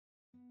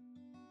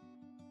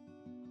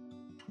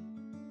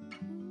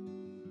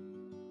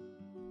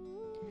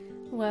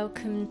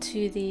Welcome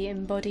to the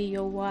Embody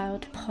Your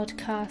Wild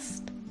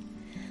podcast.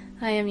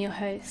 I am your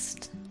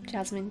host,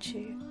 Jasmine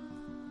Chu.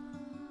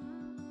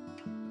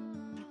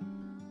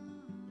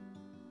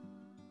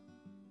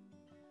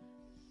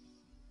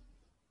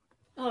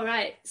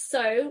 Alright,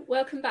 so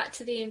welcome back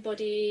to the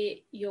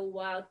Embody Your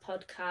Wild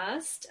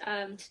podcast.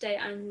 Today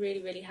I'm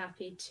really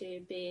happy to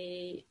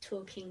be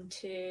talking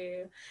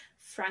to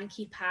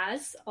Frankie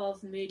Paz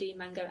of Moody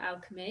Mango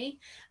Alchemy.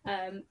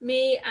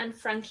 Me and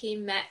Frankie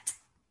met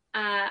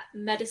at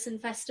Medicine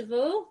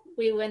Festival.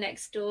 We were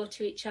next door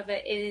to each other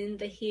in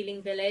the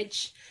Healing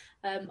Village,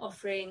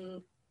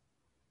 offering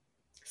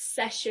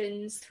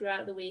sessions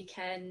throughout the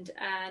weekend,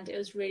 and it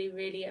was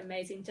really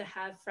amazing to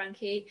have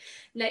Frankie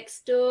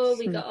next door.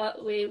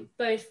 We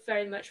both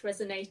very much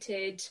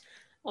resonated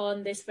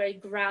on this very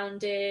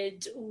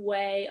grounded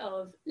way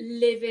of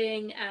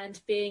living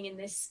and being in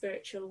this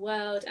spiritual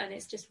world, and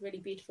it's just really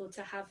beautiful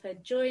to have her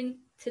join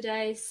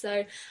today.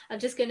 So I'm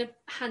just going to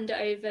hand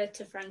it over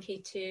to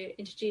Frankie to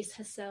introduce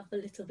herself a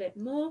little bit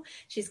more.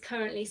 She's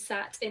currently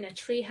sat in a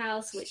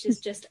treehouse, which is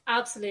just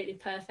absolutely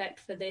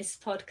perfect for this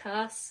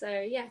podcast. So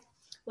yeah,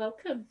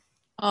 welcome.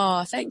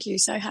 Oh, thank you.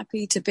 So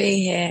happy to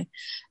be here.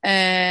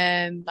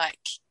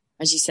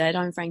 As you said,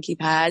 I'm Frankie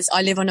Paz.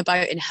 I live on a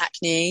boat in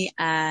Hackney,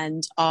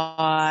 and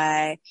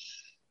I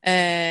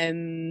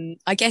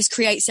guess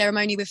create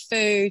ceremony with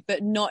food,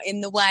 but not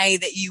in the way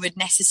that you would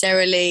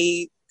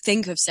necessarily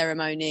think of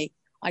ceremony.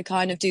 I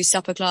kind of do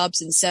supper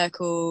clubs and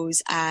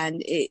circles,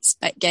 and it's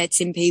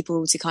getting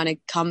people to kind of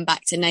come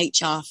back to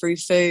nature through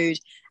food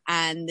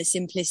and the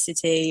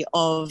simplicity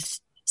of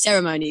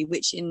ceremony,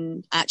 which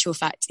in actual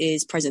fact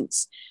is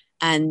presence.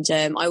 And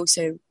I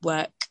also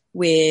work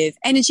with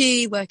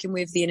energy, working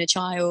with the inner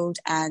child,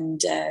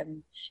 and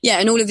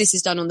and all of this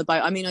is done on the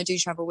boat. I mean, I do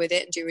travel with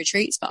it and do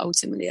retreats, but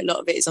ultimately a lot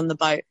of it is on the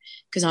boat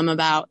because I'm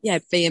about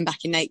being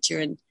back in nature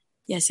and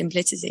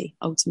simplicity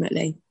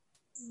ultimately.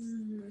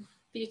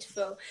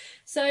 Beautiful.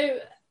 So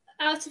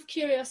out of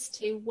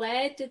curiosity,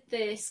 where did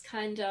this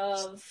kind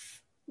of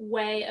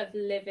way of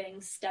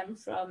living stem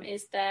from?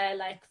 Is there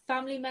like a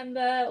family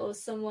member or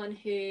someone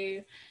who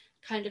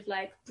kind of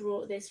like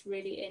brought this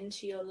really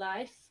into your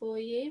life for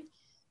you?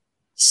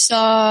 So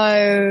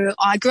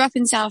I grew up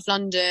in South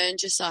London,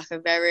 just like a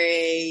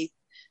very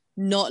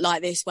not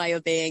like this way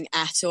of being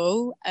at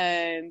all.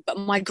 But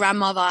my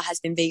grandmother has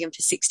been vegan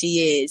for 60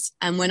 years.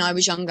 And when I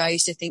was younger, I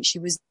used to think she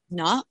was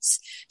nuts.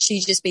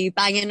 She'd just be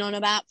banging on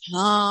about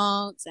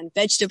plants and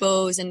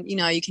vegetables. And, you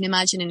know, you can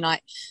imagine in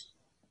like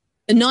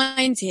the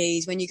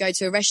 90s when you go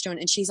to a restaurant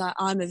and she's like,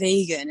 I'm a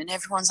vegan. And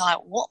everyone's like,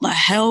 what the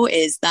hell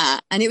is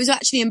that? And it was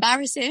actually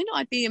embarrassing.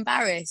 I'd be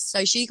embarrassed.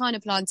 So she kind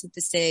of planted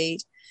the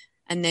seed.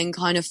 And then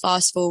kind of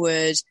fast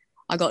forward,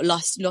 I got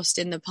lost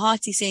in the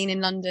party scene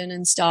in London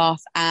and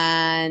stuff,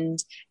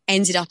 and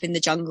ended up in the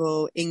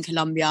jungle in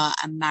Colombia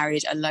and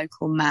married a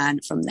local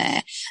man from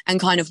there. And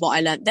kind of what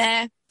I learnt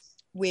there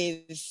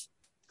with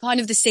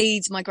kind of the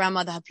seeds my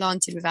grandmother had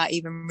planted without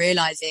even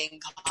realising,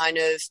 kind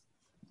of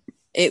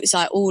it was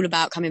like all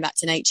about coming back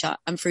to nature.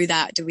 And through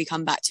that, do we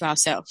come back to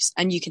ourselves?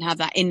 And you can have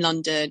that in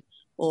London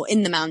or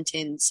in the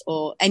mountains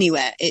or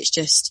anywhere. It's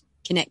just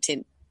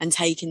connecting and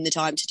taking the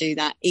time to do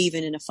that,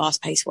 even in a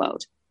fast-paced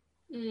world.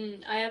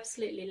 I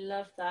absolutely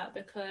love that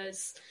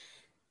because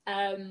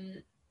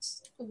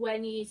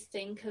when you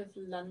think of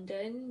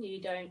London, you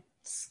don't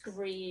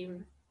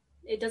scream.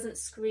 It doesn't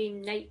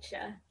scream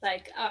nature.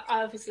 Like,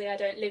 obviously, I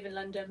don't live in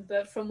London,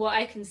 but from what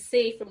I can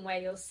see from where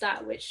you're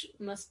sat, which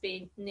must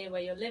be near where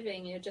you're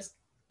living, you're just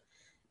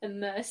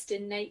immersed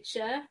in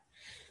nature.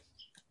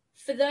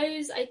 For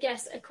those, I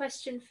guess, a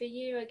question for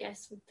you, I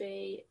guess, would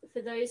be,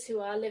 for those who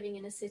are living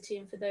in a city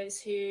and for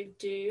those who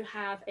do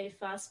have a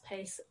fast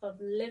pace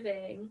of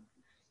living,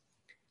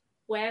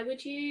 where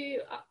would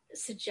you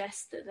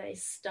suggest that they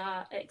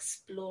start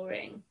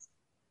exploring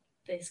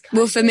this kind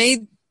Well, for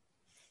me,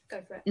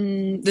 go for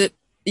it.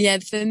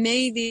 For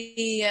me,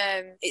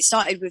 it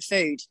started with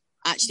food,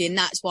 actually, and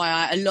that's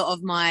why a lot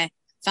of my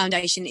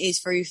foundation is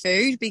through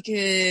food,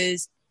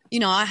 because you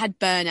know, I had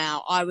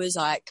burnout. I was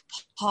like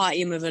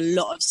partying with a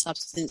lot of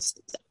substance.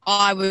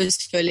 I was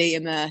fully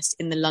immersed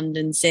in the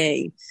London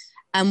sea.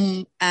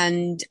 And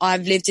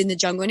I've lived in the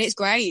jungle, and it's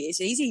great. It's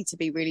easy to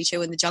be really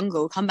chill in the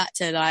jungle. Come back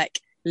to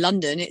like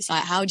London. It's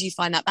like, how do you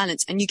find that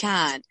balance? And you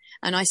can.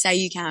 And I say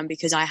you can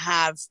because I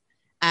have,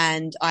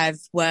 and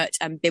I've worked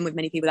and been with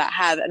many people that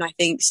have. And I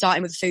think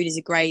starting with food is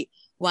a great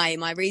way.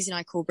 My reason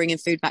I call bringing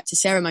food back to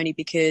ceremony,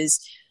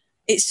 because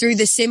it's through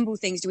the simple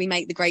things do we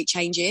make the great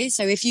changes.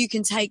 So if you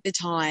can take the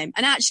time,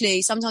 and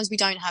actually sometimes we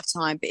don't have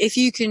time, but if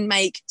you can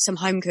make some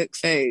home cooked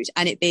food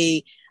and it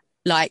be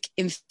like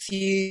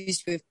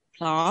infused with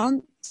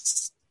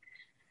plants,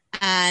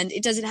 and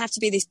it doesn't have to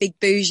be this big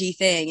bougie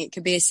thing. It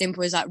could be as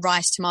simple as like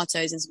rice,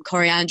 tomatoes and some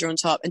coriander on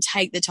top, and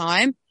take the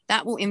time,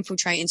 that will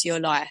infiltrate into your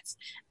life.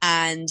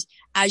 And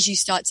as you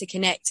start to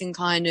connect and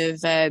kind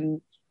of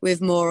with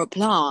more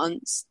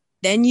plants,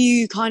 then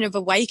you kind of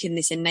awaken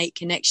this innate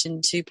connection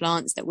to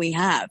plants that we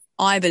have.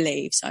 I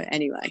believe so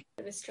anyway.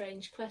 a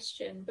strange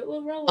question, but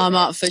we'll roll with I'm it.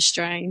 up for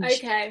strange.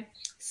 Okay,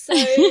 so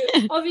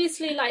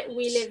obviously, like,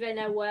 we live in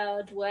a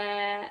world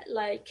where,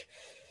 like,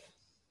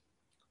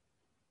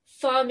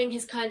 farming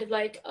has kind of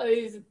like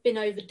been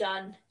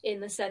overdone, in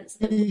the sense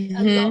that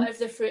a lot of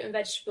the fruit and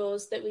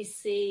vegetables that we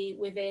see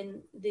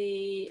within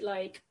the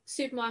like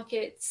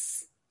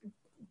supermarkets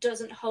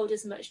doesn't hold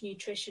as much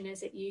nutrition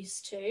as it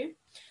used to.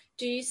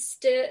 Do you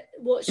still,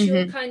 what's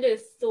your kind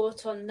of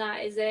thought on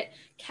that? Is it,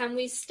 can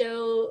we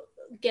still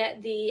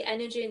get the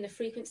energy and the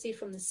frequency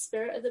from the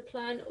spirit of the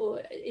plant,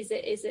 or is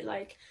it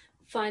like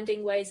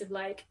finding ways of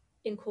like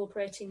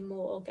incorporating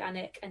more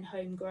organic and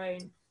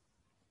homegrown?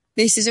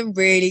 This is a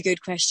really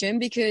good question,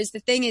 because the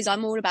thing is,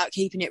 I'm all about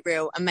keeping it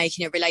real and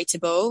making it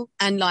relatable.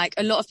 And like,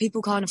 a lot of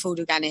people can't afford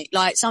organic.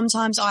 Like,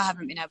 sometimes I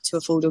haven't been able to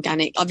afford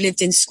organic. I've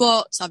lived in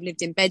squats, I've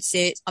lived in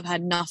bedsits, I've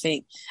had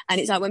nothing. And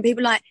it's like, when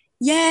people are like,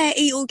 yeah,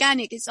 eat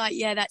organic, it's like,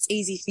 yeah, that's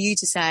easy for you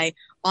to say.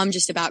 I'm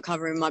just about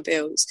covering my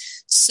bills.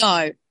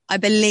 So I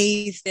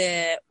believe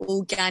the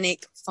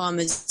organic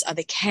farmers are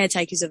the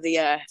caretakers of the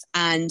earth.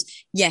 And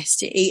yes,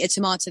 to eat a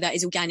tomato that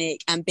is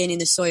organic and been in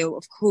the soil,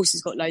 of course,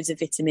 has got loads of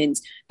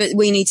vitamins. But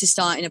we need to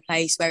start in a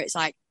place where it's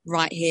like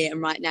right here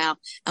and right now.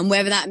 And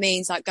whether that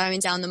means like going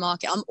down the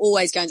market, I'm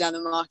always going down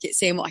the market,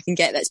 seeing what I can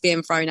get that's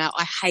being thrown out.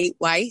 I hate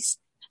waste.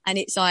 And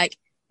it's like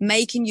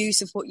making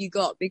use of what you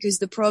got, because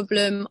the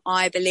problem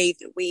I believe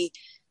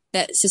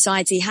that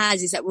society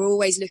has is that we're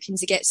always looking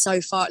to get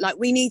so far. Like,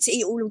 we need to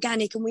eat all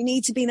organic and we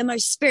need to be the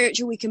most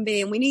spiritual we can be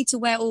and we need to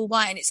wear all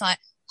white. And it's like,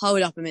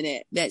 hold up a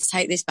minute, let's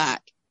take this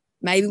back.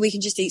 Maybe we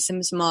can just eat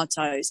some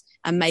tomatoes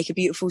and make a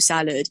beautiful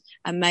salad.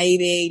 And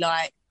maybe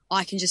like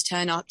I can just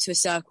turn up to a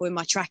circle in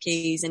my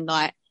trackies, and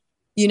like,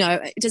 you know,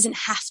 it doesn't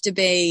have to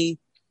be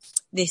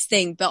this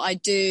thing. But I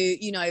do,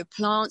 you know,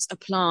 plants are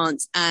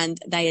plants and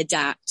they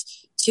adapt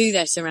to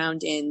their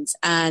surroundings.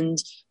 And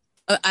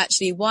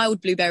actually,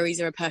 wild blueberries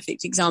are a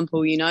perfect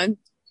example. You know,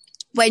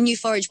 when you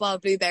forage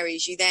wild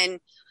blueberries, you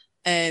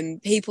then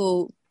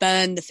people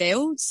burn the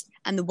fields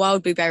and the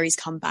wild blueberries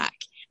come back.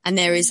 And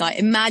there is like,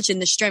 imagine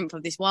the strength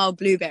of this wild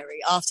blueberry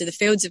after the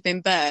fields have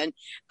been burned.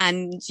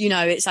 And, you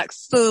know, it's like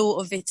full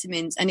of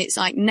vitamins, and it's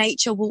like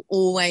nature will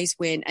always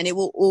win, and it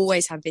will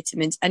always have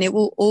vitamins, and it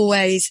will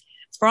always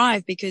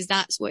thrive, because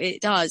that's what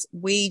it does.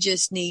 We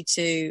just need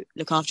to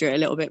look after it a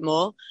little bit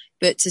more.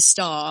 But to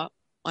start,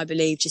 I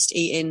believe just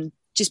eating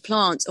just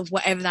plants of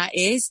whatever that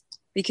is,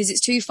 because it's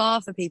too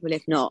far for people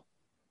if not.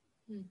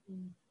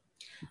 Mm-hmm.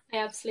 I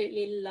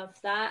absolutely love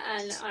that,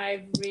 and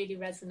I really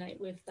resonate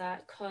with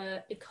that,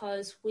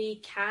 because we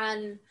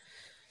can,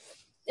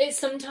 it's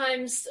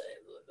sometimes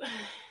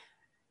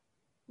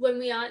when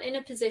we aren't in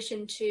a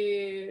position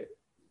to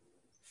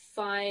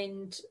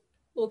find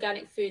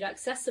organic food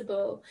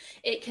accessible,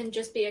 it can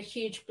just be a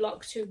huge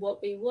block to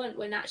what we want,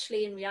 when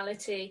actually in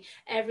reality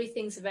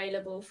everything's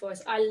available for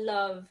us. I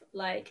love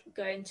like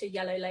going to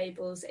yellow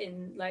labels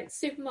in like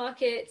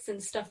supermarkets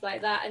and stuff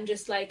like that, and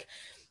just like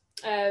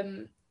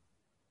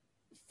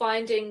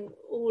finding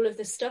all of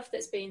the stuff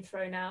that's being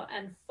thrown out,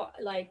 and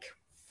like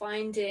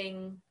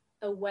finding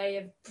a way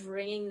of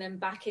bringing them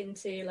back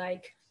into,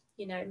 like,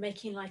 you know,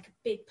 making like a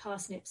big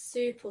parsnip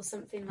soup or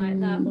something like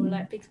that, or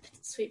like big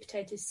sweet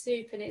potato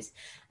soup. And it's,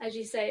 as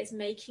you say, it's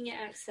making it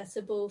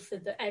accessible for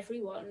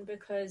everyone,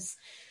 because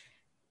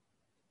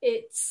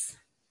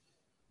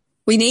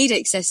we need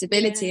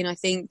accessibility. And I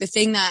think the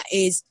thing that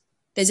is,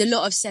 there's a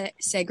lot of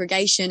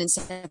segregation and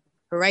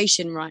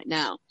separation right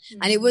now.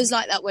 And it was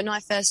like that when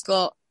I first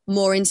got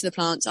more into the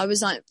plants. I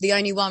was like the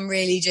only one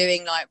really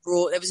doing like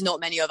raw, there was not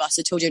many of us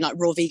at all doing like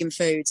raw vegan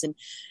foods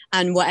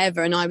and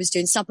whatever. And I was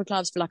doing supper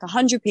clubs for like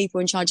 100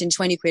 people and charging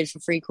 20 quid for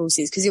 3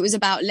 courses, because it was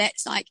about,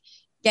 let's like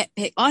get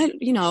picked. I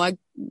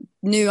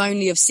knew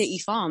only of city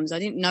farms. I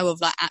didn't know of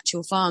like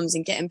actual farms,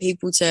 and getting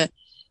people to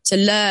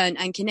learn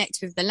and connect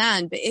with the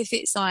land. But if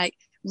it's like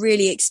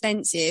really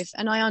expensive,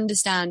 and I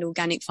understand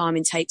organic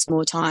farming takes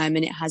more time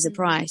and it has a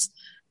price,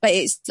 but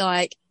it's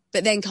like,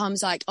 but then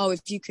comes like, oh,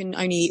 if you can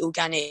only eat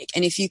organic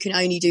and if you can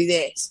only do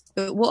this,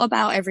 but what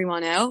about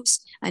everyone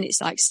else? And it's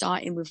like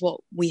starting with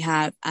what we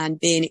have and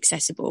being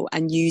accessible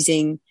and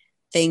using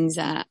things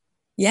that,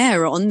 yeah,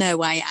 are on their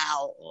way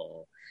out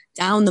or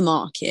down the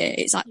market.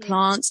 It's like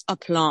plants are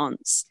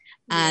plants,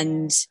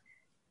 and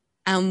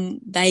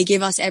they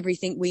give us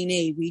everything we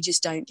need. We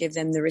just don't give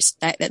them the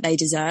respect that they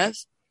deserve.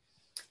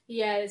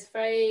 Yeah, it's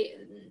very,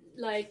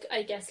 like,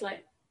 I guess,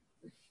 like,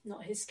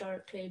 not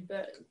historically,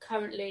 but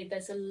currently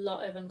there's a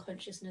lot of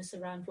unconsciousness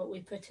around what we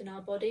put in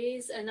our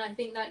bodies. And I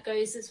think that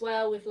goes as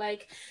well with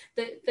like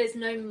there's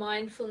no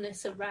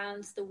mindfulness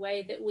around the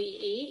way that we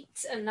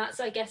eat. And that's,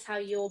 I guess, how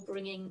you're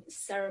bringing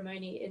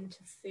ceremony into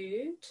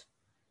food.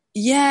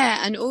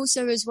 Yeah. And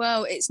also as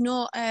well, it's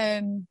not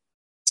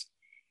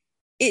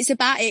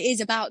it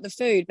is about the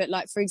food, but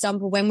like, for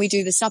example, when we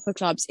do the supper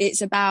clubs,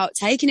 it's about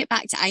taking it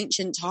back to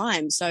ancient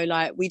times. So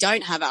like, we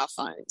don't have our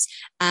phones,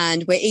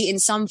 and we're eating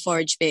some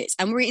forage bits,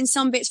 and we're eating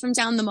some bits from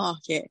down the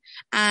market,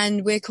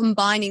 and we're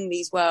combining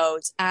these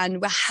worlds,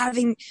 and we're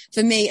having,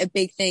 for me, a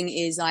big thing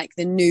is like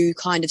the new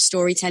kind of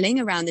storytelling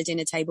around the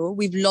dinner table.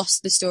 We've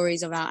lost the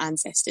stories of our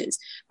ancestors,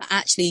 but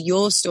actually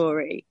your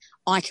story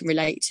I can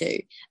relate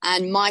to,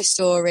 and my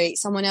story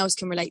someone else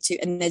can relate to,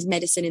 and there's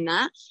medicine in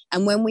that.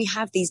 And when we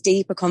have these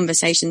deeper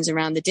conversations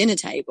around the dinner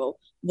table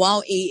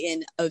while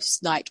eating of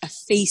like a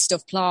feast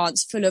of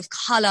plants full of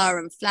color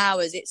and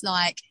flowers, it's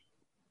like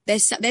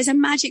there's a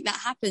magic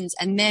that happens,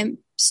 and then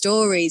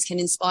stories can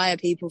inspire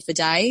people for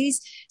days.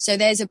 So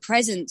there's a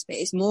presence, but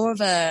it's more of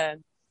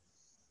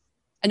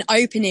an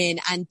opening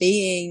and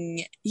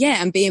being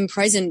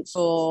present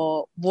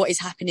for what is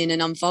happening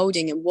and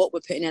unfolding and what we're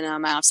putting in our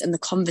mouths, and the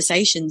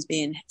conversations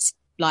being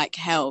like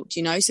held,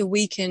 you know, so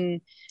we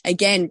can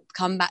again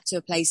come back to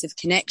a place of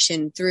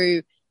connection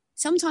through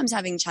sometimes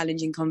having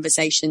challenging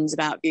conversations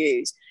about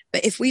views.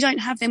 But if we don't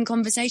have them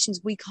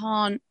conversations, we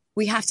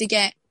have to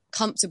get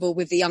comfortable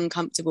with the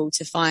uncomfortable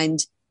to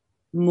find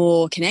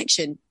more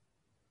connection.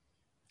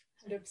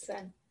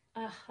 100%.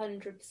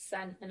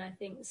 100%. And I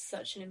think it's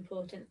such an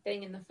important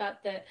thing. And the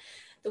fact that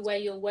the way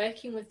you're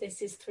working with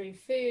this is through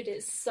food,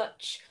 it's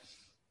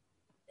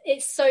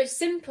so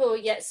simple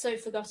yet so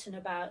forgotten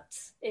about.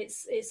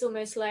 It's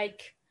almost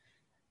like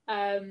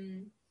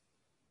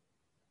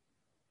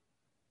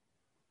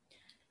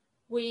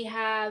we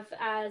have,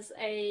 as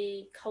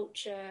a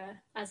culture,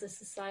 as a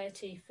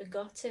society,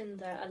 forgotten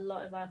that a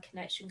lot of our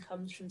connection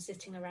comes from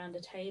sitting around a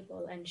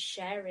table and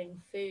sharing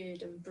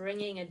food and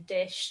bringing a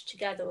dish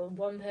together, and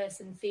one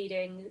person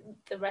feeding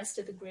the rest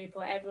of the group,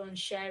 or everyone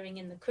sharing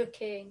in the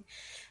cooking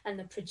and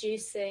the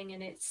producing.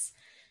 And it's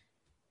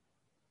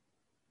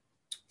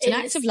an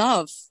act of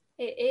love.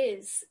 It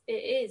is.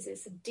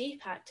 It's a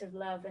deep act of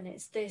love, and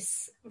it's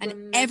this.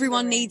 And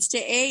everyone needs to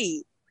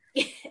eat.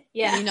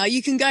 Yeah. You know,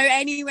 you can go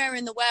anywhere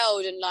in the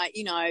world and like,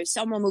 you know,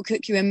 someone will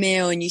cook you a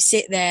meal and you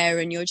sit there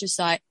and you're just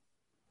like,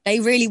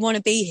 they really want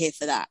to be here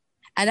for that.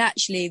 And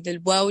actually the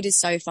world is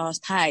so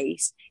fast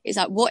paced. It's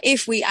like, what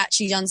if we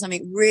actually done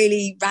something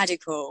really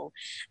radical,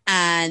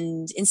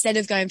 and instead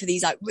of going for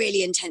these like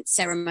really intense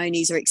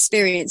ceremonies or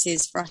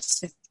experiences, for us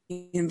to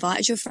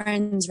invite your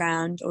friends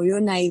round or your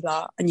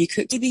neighbour and you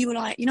cook, maybe you were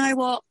like, you know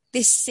what,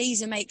 this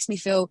season makes me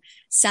feel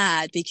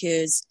sad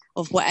because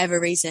of whatever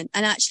reason,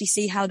 and actually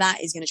see how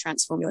that is going to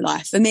transform your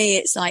life. For me,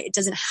 it's like, it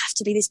doesn't have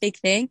to be this big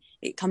thing.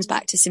 It comes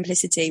back to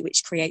simplicity,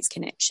 which creates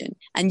connection,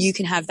 and you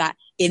can have that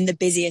in the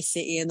busiest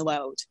city in the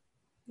world.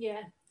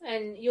 Yeah,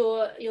 and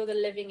you're the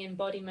living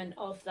embodiment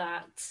of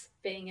that,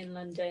 being in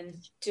London,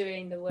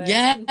 doing the work,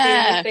 doing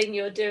the thing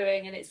you're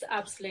doing, and it's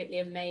absolutely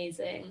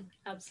amazing.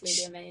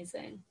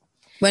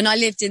 When I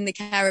lived in the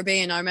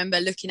Caribbean, I remember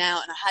looking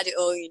out and I had it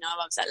all, you know,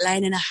 I was like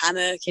laying in a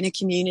hammock in a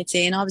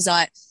community, and I was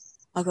like,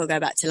 I've got to go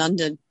back to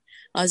London.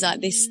 I was like,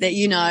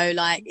 you know,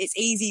 like, it's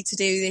easy to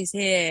do this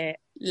here.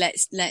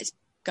 Let's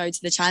go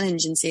to the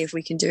challenge and see if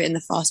we can do it in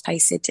the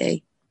fast-paced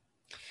city.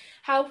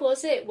 How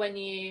was it when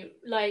you,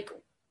 like,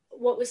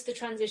 what was the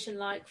transition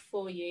like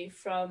for you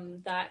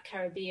from that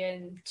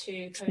Caribbean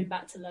to coming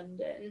back to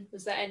London?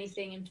 Was there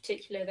anything in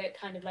particular that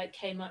kind of like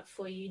came up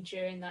for you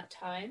during that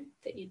time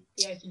that you'd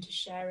be open to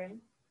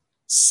sharing?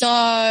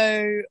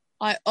 So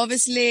I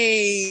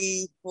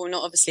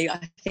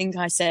think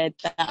I said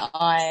that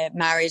I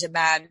married a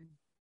man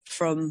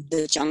from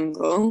the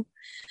jungle.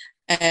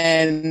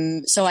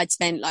 So I'd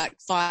spent like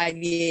 5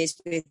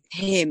 years with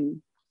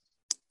him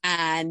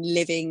and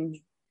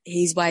living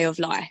his way of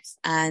life.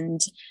 And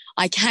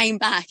I came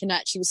back and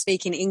actually was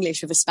speaking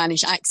English with a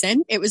Spanish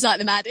accent. It was like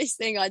the maddest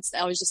thing. I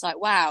was just like,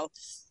 wow.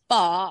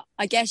 But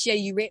I guess, yeah,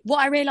 what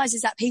I realized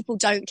is that people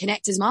don't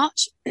connect as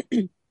much.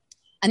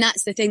 And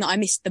that's the thing that I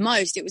missed the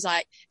most. It was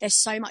like, there's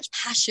so much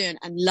passion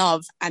and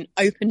love and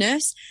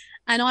openness.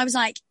 And I was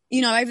like,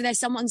 you know, over there,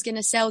 someone's going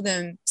to sell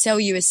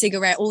you a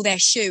cigarette or their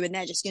shoe, and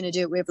they're just going to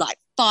do it with like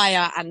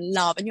fire and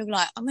love. And you're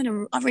like,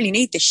 I really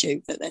need this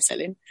shoe that they're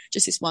selling,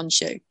 just this one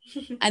shoe.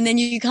 And then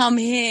you come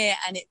here,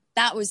 and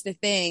that was the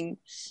thing.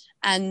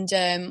 And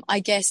I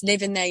guess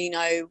living there, you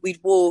know, we'd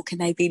walk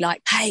and they'd be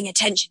like paying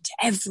attention to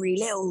every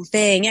little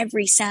thing,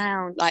 every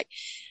sound, like,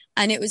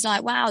 and it was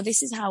like, wow,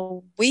 this is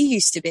how we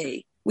used to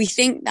be. We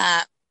think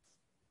that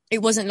it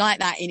wasn't like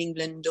that in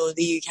England or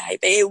the UK,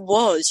 but it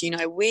was. You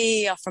know,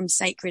 we are from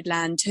sacred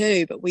land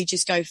too, but we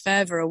just go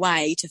further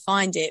away to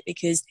find it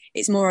because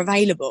it's more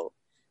available.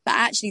 But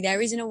actually there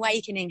is an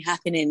awakening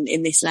happening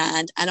in this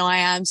land, and I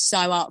am so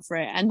up for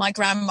it. And my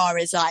grandma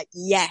is like,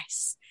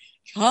 yes,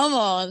 come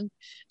on.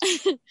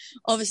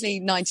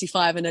 Obviously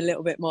 95 and a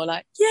little bit more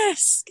like,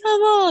 yes,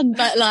 come on.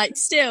 But like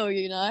still,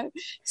 you know,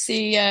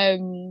 see,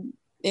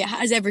 it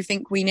has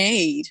everything we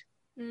need.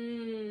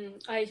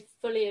 I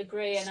fully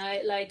agree, and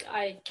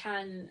I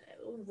can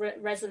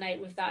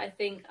resonate with that. I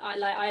think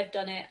I've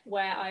done it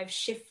where I've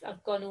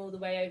gone all the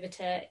way over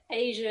to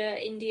Asia,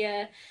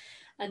 India,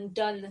 and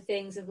done the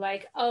things of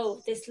like,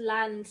 oh, this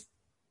land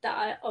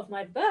of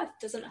my birth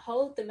doesn't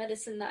hold the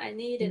medicine that I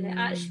need. And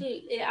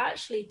Mm. it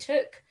actually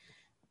took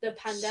the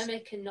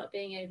pandemic and not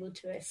being able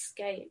to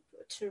escape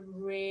to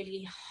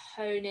really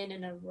hone in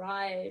and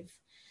arrive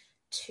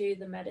to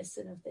the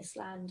medicine of this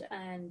land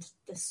and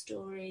the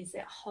stories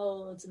it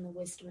holds and the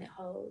wisdom it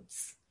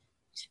holds.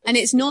 And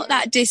Because it's not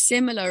that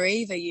dissimilar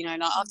either,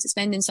 like mm. after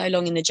spending so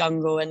long in the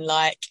jungle and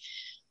like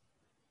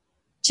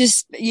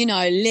just,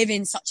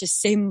 living such a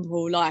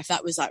simple life.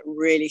 That was like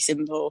really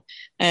simple.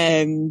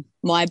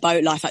 My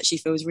boat life actually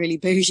feels really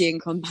bougie in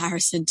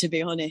comparison, to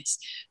be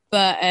honest.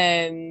 But,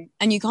 and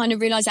you kind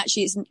of realize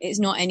actually it's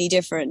not any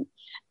different.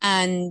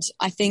 And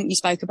I think you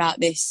spoke about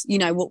this,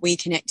 what we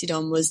connected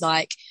on was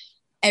like,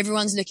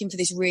 everyone's looking for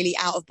this really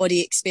out of body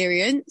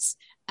experience.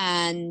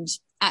 And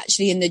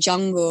actually in the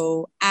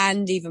jungle,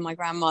 and even my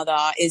grandmother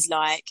is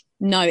like,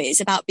 no,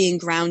 it's about being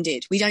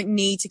grounded. We don't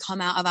need to come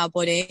out of our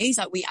bodies.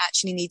 Like we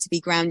actually need to be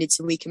grounded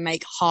so we can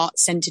make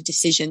heart-centered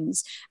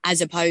decisions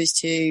as opposed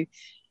to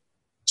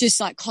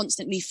just like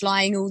constantly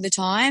flying all the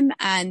time.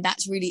 And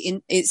that's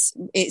really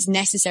it's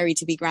necessary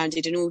to be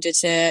grounded in order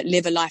to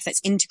live a life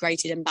that's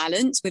integrated and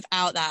balanced.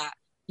 Without that,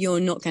 you're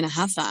not going to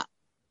have that.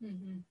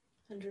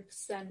 100%.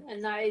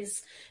 And that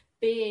is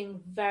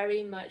being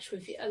very much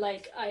with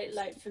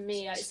for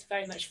me, it's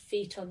very much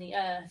feet on the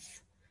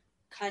earth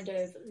kind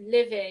of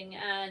living.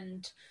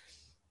 And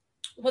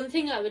one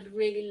thing I would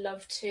really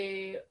love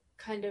to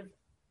kind of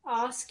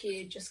ask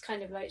you, just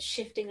kind of like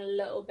shifting a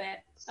little bit,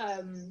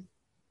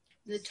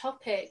 the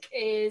topic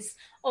is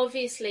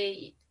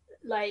obviously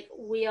like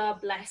we are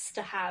blessed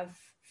to have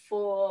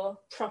 4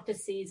 proper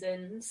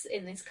seasons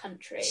in this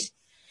country.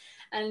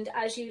 And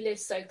as you live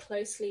so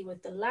closely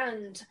with the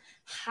land,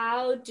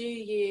 how do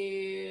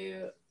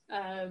you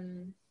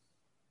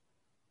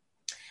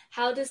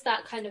how does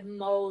that kind of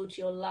mold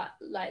your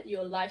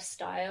your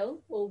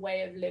lifestyle or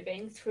way of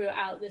living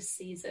throughout the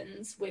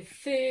seasons, with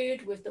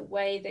food, with the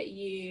way that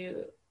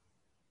you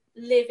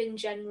live in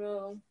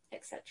general,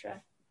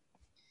 etc.?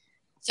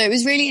 So it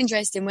was really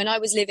interesting when I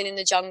was living in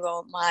the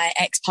jungle. My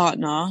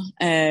ex-partner,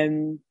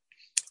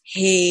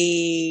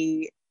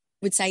 he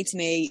would say to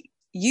me,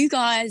 you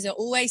guys are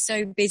always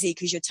so busy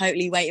because you're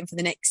totally waiting for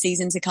the next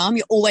season to come.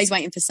 You're always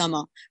waiting for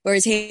summer.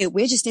 Whereas here,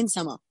 we're just in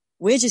summer.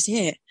 We're just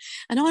here.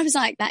 And I was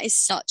like, that is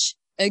such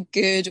a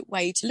good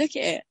way to look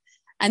at it.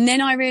 And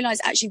then I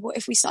realized, actually, what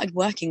if we started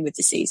working with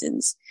the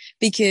seasons?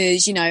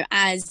 Because,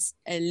 as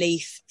a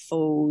leaf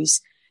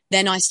falls,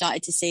 then I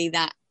started to see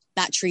that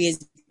that tree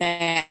is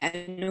there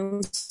and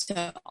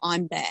also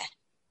I'm there.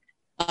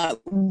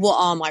 What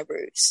are my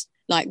roots?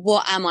 Like,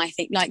 what am I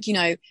think? Like,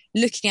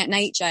 looking at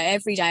nature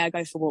every day, I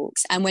go for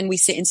walks. And when we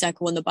sit in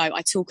circle on the boat,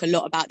 I talk a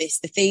lot about this.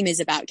 The theme is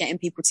about getting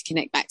people to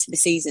connect back to the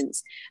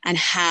seasons and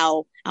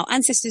how our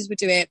ancestors would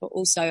do it, but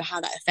also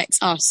how that affects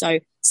us. So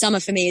summer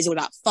for me is all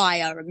about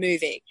fire and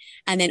moving.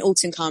 And then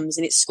autumn comes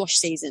and it's squash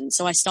season.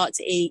 So I start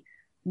to eat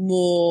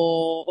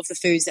more of the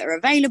foods that are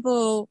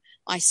available.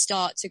 I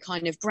start to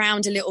kind of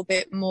ground a little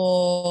bit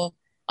more.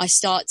 I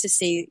start to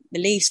see the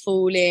leaves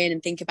fall in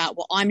and think about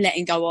what I'm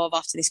letting go of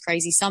after this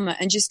crazy summer,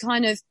 and just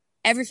kind of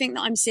everything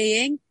that I'm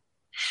seeing,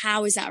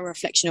 how is that a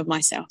reflection of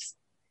myself?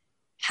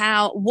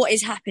 What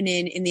is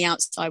happening in the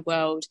outside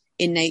world,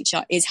 in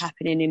nature, is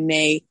happening in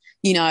me.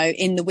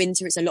 In the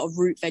winter, it's a lot of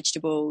root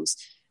vegetables.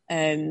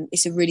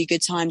 It's a really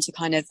good time to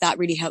kind of, that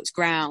really helps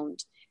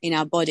ground in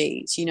our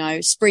bodies.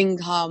 Spring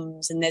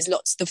comes and there's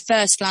the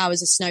first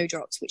flowers are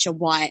snowdrops, which are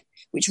white,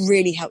 which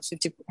really helps with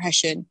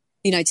depression.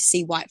 To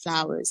see white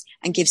flowers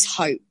and gives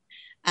hope.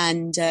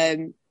 And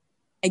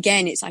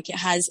again, it's like it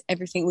has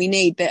everything we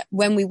need. But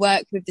when we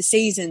work with the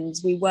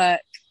seasons, we work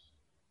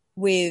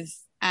with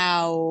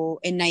our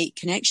innate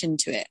connection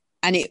to it.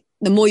 And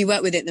the more you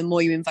work with it, the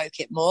more you invoke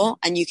it more,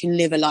 and you can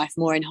live a life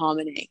more in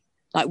harmony.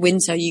 Like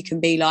winter, you can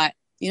be like,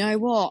 you know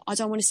what? I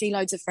don't want to see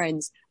loads of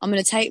friends. I'm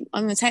going to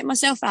take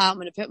myself out. I'm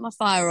going to put my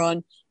fire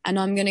on and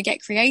I'm going to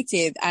get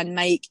creative and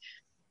make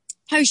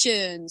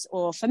potions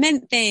or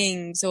ferment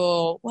things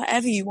or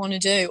whatever you want to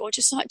do, or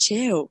just like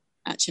chill,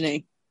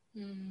 actually.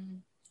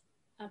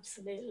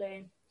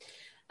 Absolutely.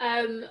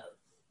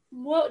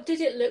 What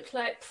did it look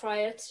like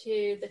prior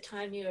to the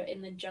time you were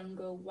in the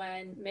jungle,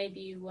 when maybe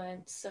you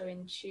weren't so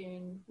in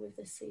tune with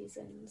the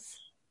seasons?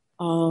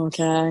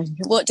 Okay,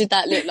 what did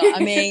that look like? I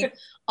mean,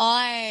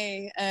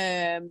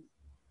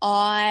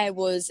 I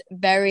was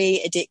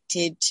very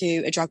addicted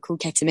to a drug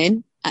called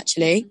ketamine,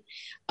 actually.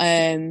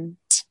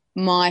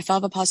 My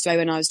father passed away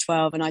when I was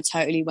 12, and I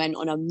totally went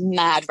on a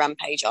mad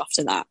rampage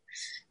after that.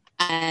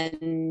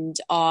 And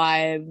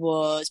I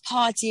was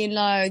partying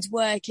loads,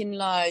 working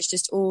loads,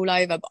 just all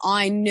over. But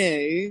I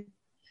knew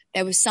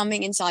there was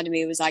something inside of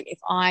me that was like, if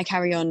I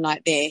carry on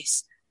like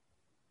this,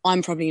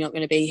 I'm probably not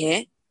going to be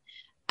here.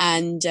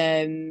 And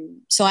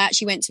so I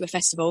actually went to a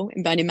festival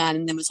in Burning Man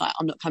and then was like,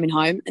 I'm not coming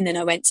home. And then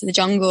I went to the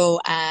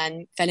jungle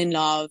and fell in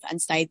love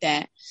and stayed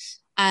there.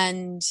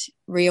 And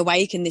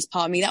reawaken this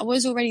part of me that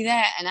was already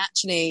there. And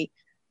actually,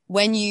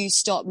 when you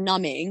stop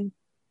numbing,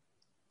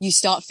 you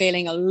start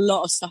feeling a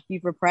lot of stuff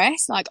you've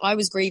repressed. Like I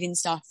was grieving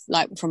stuff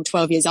like from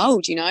 12 years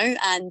old,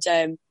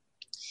 and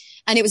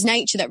And it was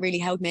nature that really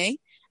held me.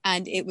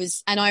 And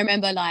I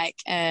remember like,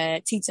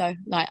 Tito,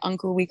 like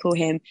uncle, we call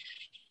him,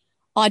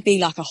 I'd be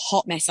like a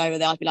hot mess over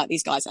there. I'd be like,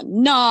 these guys are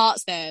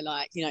nuts. They're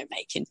like,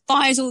 making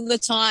fires all the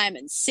time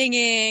and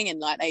singing, and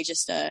like they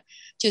just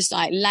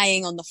like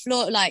laying on the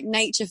floor. Like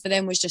nature for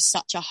them was just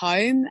such a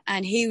home.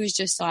 And he was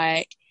just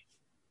like,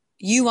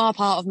 you are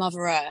part of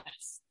Mother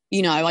Earth.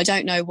 I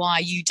don't know why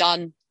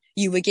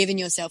you were giving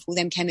yourself all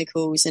them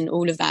chemicals and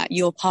all of that.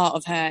 You're part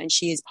of her and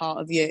she is part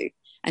of you.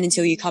 And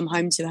until you come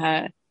home to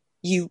her,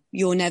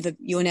 you'll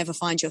never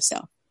find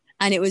yourself.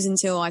 And it was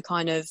until I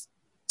kind of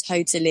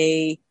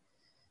totally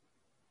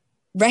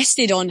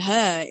rested on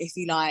her, if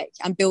you like,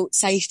 and built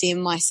safety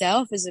in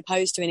myself as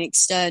opposed to an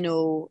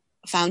external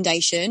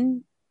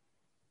foundation,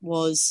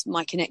 was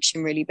my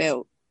connection really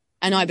built.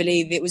 And I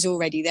believe it was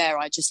already there.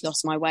 I just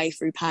lost my way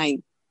through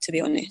pain, to be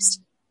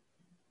honest.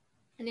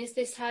 And is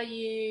this how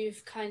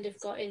you've kind of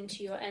got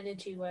into your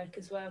energy work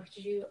as well?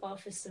 Because you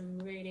offer some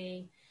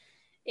really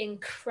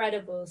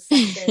incredible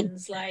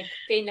sessions, like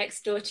being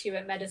next door to you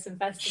at Medicine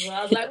Festival.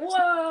 I was like,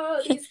 whoa,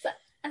 these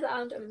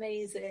sound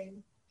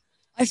amazing.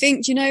 I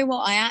think, do you know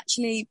what? I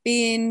actually,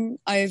 being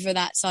over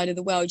that side of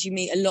the world, you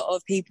meet a lot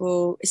of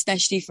people,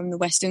 especially from the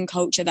Western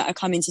culture, that are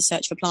coming to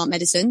search for plant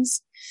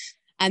medicines.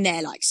 And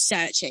they're like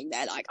searching.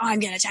 They're like, I'm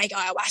going to take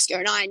ayahuasca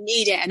and I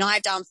need it. And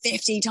I've done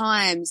 50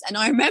 times. And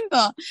I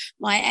remember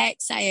my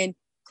ex saying,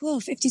 cool,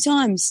 50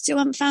 times. Still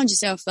haven't found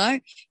yourself though.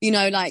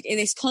 Like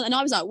this. And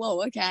I was like,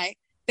 whoa, okay.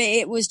 But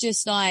it was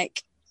just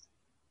like,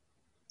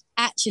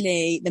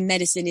 actually, the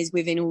medicine is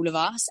within all of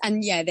us.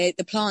 And yeah,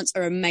 the plants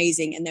are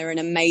amazing and they're an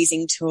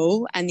amazing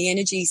tool. And the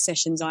energy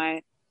sessions,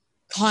 I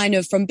kind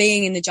of, from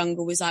being in the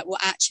jungle, was like, well,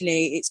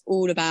 actually, it's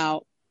all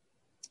about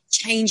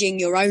changing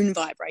your own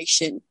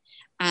vibration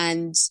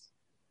and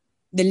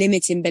the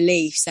limiting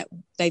beliefs that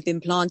they've been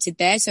planted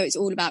there. So it's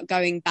all about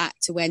going back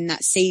to when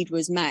that seed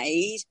was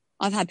made.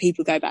 I've had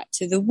people go back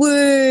to the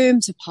womb,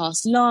 to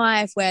past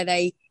life, where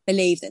they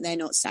believe that they're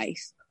not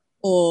safe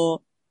or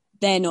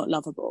they're not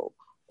lovable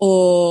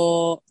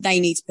or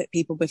they need to put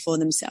people before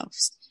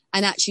themselves.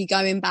 And actually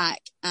going back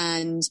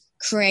and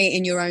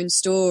creating your own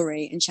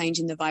story and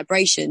changing the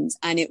vibrations.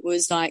 And it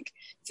was like,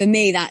 for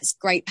me, that's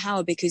great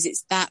power, because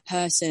it's that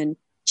person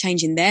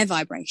changing their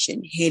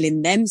vibration,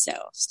 healing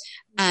themselves,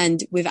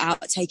 and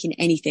without taking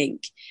anything.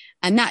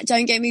 And that,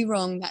 don't get me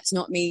wrong, that's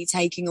not me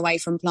taking away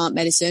from plant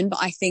medicine, but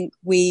I think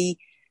we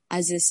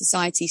as a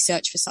society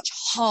search for such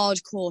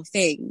hardcore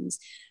things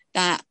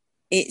that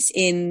it's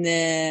in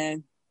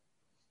the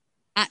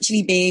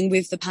actually being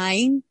with the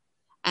pain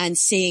and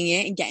seeing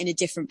it and getting a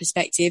different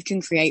perspective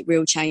can create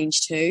real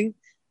change too.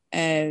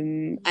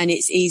 And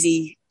it's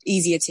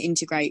easier to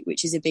integrate,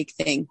 which is a big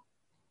thing.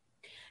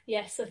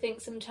 Yes, I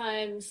think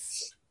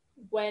sometimes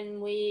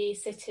when we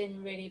sit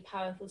in really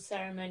powerful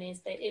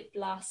ceremonies, that it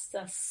blasts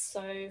us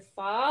so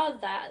far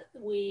that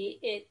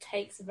it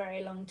takes a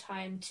very long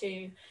time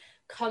to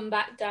come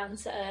back down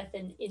to earth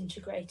and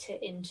integrate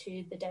it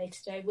into the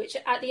day-to-day, which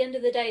at the end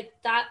of the day,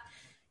 that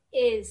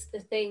is the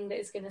thing that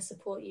is going to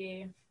support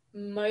you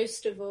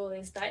most of all,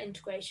 is that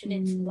integration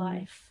into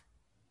life.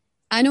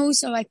 And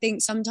also, I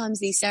think sometimes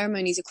these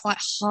ceremonies are quite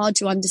hard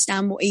to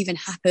understand what even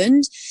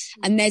happened.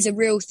 And there's a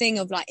real thing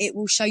of like, it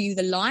will show you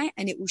the light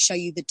and it will show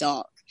you the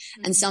dark.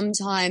 And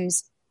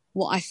sometimes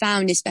what I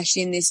found,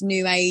 especially in this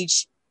new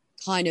age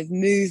kind of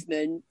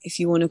movement, if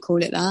you want to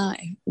call it that,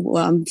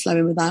 well, I'm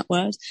flowing with that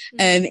word,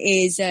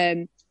 is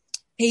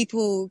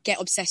people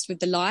get obsessed with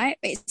the light,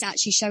 but it's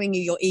actually showing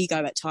you your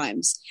ego at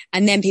times.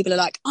 And then people are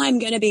like, I'm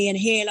going to be a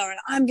healer and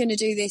I'm going to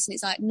do this. And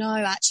it's like, no,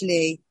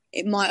 actually,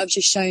 it might have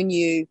just shown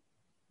you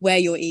where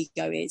your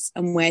ego is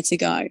and where to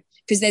go,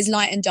 because there's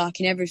light and dark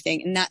in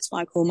everything. And that's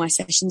why I call my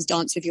sessions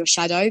Dance with Your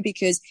Shadow,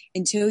 because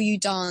until you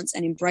dance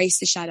and embrace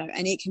the shadow,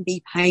 and it can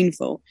be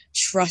painful,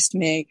 trust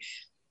me,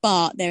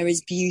 but there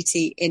is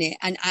beauty in it.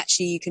 And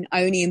actually you can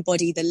only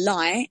embody the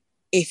light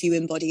if you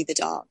embody the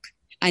dark,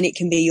 and it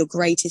can be your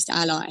greatest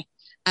ally.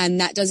 And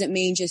that doesn't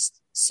mean just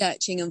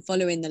searching and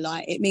following the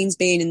light. It means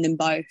being in them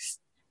both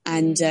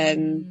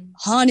and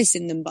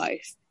harnessing them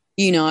both.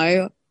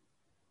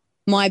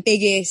 My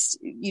biggest,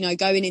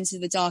 going into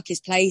the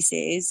darkest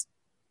places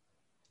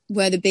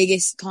were the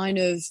biggest kind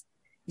of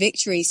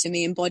victories for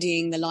me,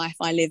 embodying the life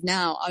I live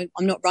now.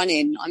 I'm not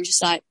running. I'm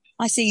just like,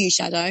 I see you,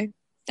 shadow.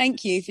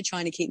 Thank you for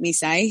trying to keep me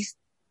safe,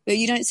 but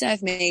you don't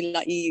serve me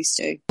like you used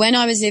to. When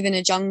I was living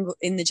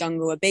in the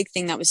jungle, a big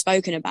thing that was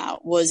spoken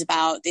about was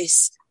about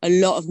this, a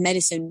lot of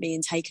medicine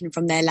being taken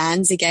from their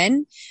lands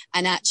again,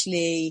 and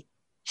actually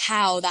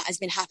how that has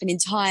been happening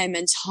time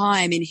and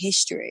time in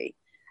history.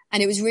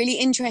 And it was really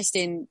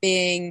interesting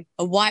being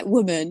a white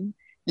woman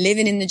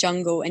living in the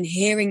jungle and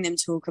hearing them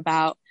talk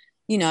about,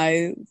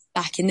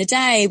 back in the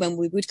day when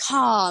we would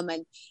come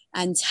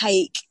and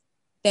take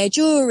their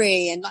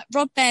jewelry and like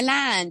rob their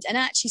land. And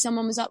actually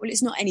someone was like, well,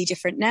 it's not any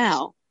different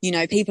now.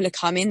 People are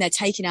coming, they're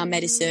taking our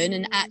medicine,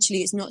 and actually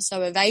it's not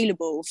so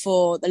available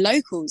for the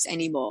locals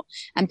anymore.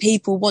 And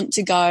people want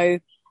to go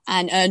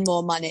and earn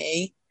more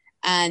money.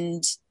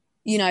 And,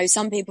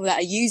 some people that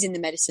are using the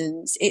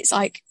medicines, it's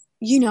like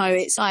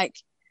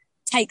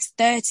takes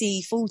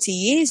 30, 40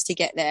 years to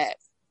get there.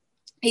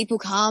 People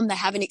come, they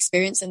have an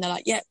experience, and they're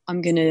like, yeah,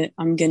 I'm gonna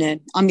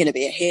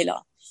be a healer.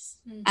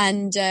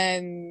 And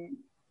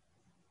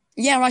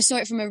I saw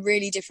it from a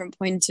really different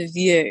point of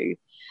view.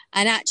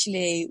 And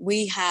actually,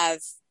 we have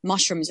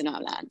mushrooms in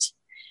our land,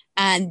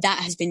 and that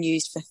has been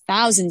used for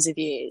thousands of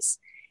years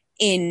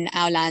in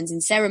our lands in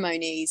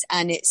ceremonies.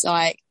 And it's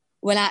like,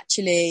 well,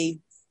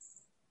 actually,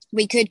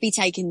 we could be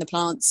taking the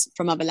plants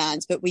from other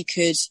lands, but we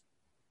could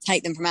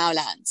take them from our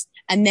lands,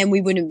 and then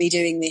we wouldn't be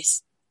doing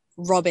this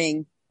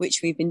robbing,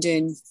 which we've been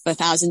doing for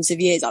thousands of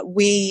years. Like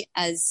we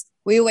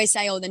always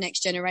say, oh, the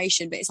next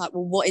generation, but it's like,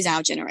 well, what is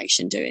our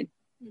generation doing?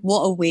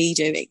 What are we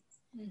doing?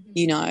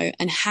 You know,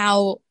 and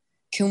how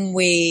can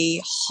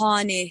we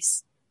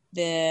harness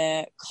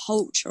the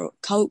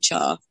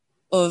culture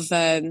of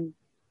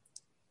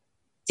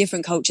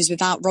different cultures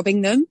without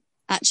robbing them,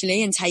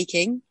 actually, and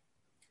taking?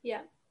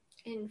 Yeah,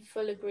 in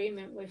full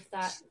agreement with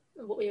that,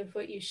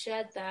 what you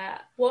shared there.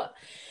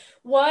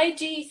 Why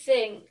do you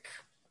think,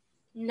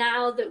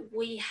 now that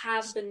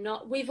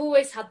we've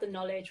always had the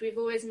knowledge, we've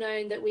always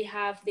known that we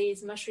have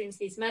these mushrooms,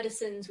 these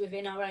medicines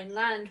within our own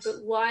land,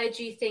 but why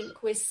do you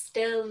think we're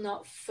still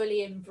not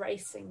fully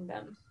embracing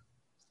them?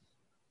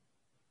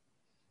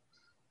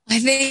 I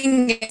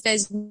think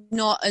there's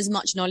not as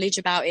much knowledge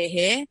about it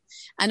here.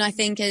 And I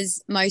think, as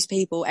most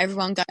people,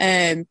 everyone goes,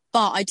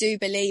 but I do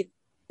believe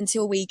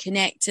until we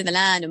connect to the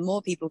land and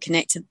more people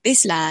connect to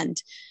this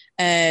land,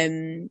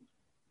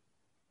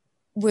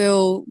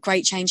 will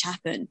great change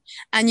happen.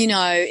 And, you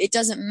know, it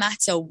doesn't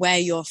matter where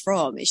you're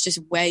from. It's just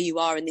where you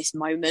are in this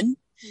moment,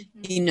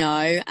 you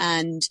know,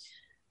 and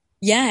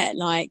yeah,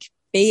 like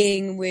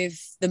being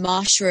with the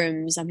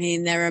mushrooms, I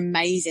mean, they're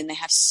amazing. They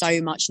have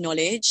so much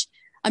knowledge.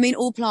 I mean,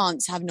 all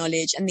plants have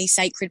knowledge, and these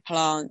sacred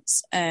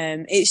plants,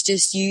 it's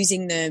just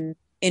using them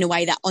in a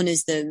way that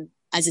honors them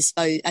as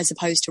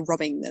opposed to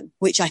robbing them,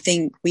 which I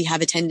think we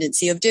have a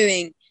tendency of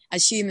doing.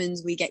 As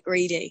humans, we get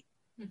greedy.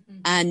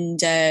 And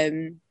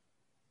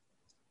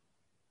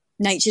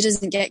nature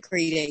doesn't get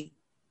greedy.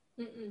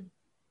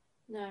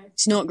 No,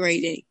 it's not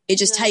greedy. It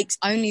just takes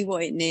only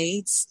what it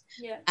needs,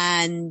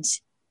 and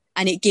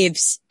it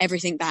gives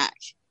everything back.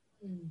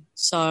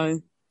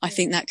 So I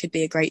think that could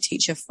be a great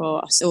teacher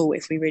for us all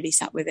if we really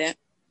sat with it.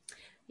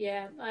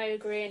 Yeah, I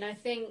agree. And I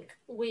think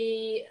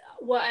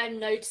what I'm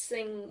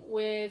noticing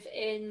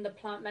within the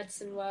plant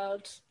medicine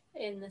world,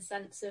 in the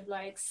sense of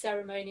like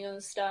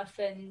ceremonial stuff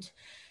and,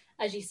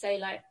 as you say,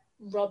 like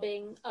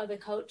robbing other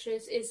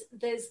cultures, is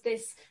there's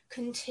this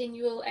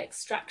continual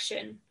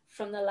extraction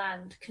from the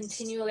land,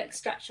 continual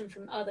extraction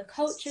from other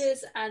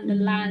cultures and the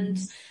land.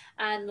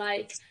 And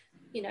like,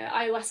 you know,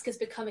 ayahuasca's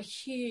become a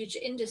huge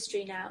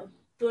industry now,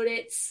 but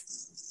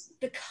it's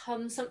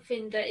become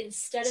something that,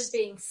 instead of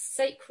being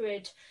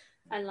sacred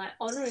and like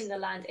honoring the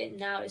land, it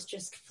now is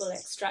just full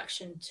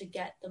extraction to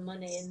get the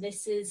money. And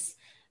this is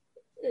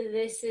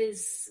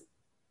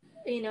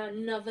you know,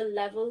 another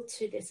level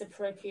to this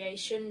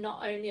appropriation,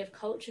 not only of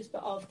cultures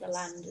but of the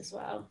land as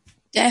well.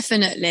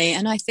 Definitely.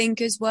 And I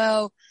think as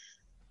well,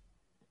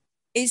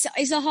 it's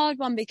a hard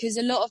one, because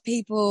a lot of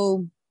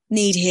people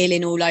need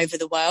healing all over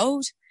the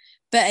world.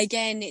 But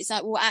again, it's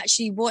like, well,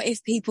 actually, what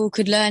if people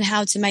could learn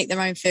how to make their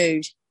own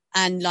food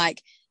and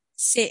like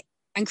sit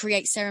and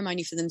create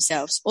ceremony for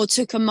themselves, or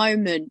took a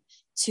moment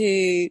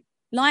to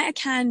light a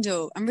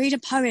candle and read a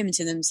poem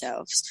to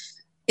themselves?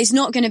 It's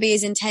not going to be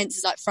as intense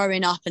as like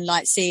throwing up and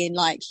like seeing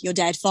like your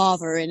dead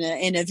father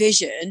in a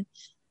vision.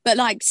 But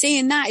like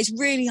seeing that is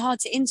really hard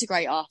to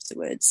integrate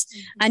afterwards.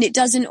 And it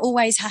doesn't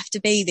always have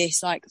to be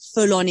this like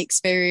full on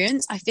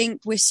experience. I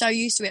think we're so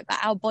used to it, but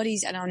our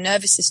bodies and our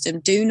nervous system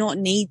do not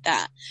need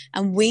that.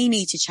 And we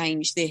need to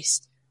change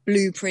this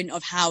blueprint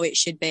of how it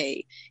should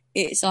be.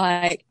 It's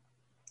like,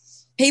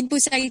 people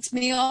say to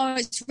me, oh,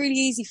 it's really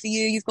easy for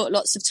you, you've got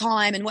lots of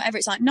time and whatever.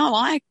 It's like, no,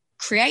 I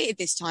created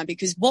this time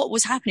because what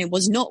was happening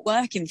was not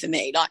working for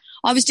me. Like,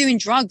 I was doing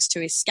drugs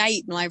to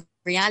escape my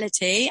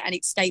reality and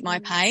escape my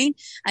pain.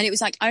 And it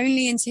was like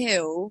only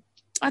until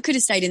I could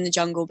have stayed in the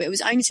jungle, but it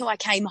was only until I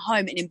came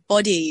home and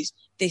embodied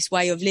this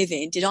way of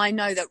living did I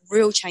know that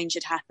real change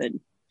had happened.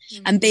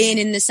 And being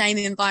in the same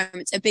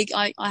environment,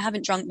 I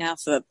haven't drunk now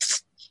for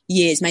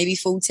years, maybe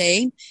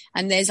 14.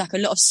 And there's like a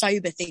lot of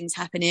sober things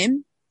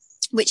happening,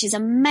 which is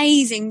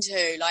amazing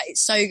too. Like, it's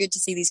so good to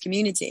see these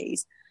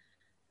communities.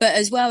 But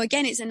as well,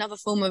 again, it's another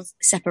form of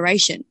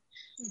separation.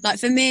 Like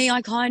for me,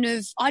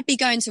 I'd be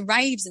going to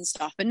raves and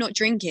stuff, but not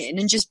drinking,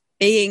 and just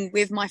being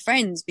with my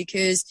friends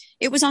because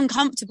it was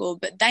uncomfortable,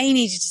 but they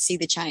needed to see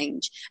the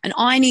change. And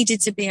I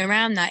needed to be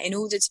around that in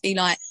order to be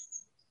like,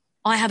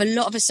 I have a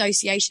lot of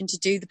association to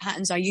do the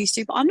patterns I used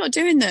to, but I'm not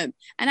doing them.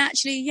 And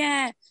actually,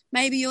 yeah,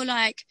 maybe you're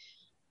like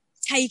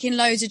taking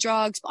loads of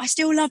drugs, but I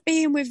still love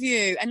being with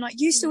you. And like,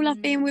 you still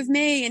love being with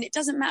me. And it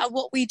doesn't matter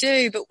what we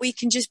do, but we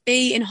can just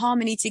be in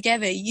harmony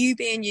together, you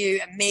being you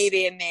and me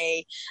being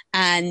me.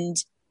 And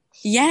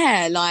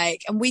yeah,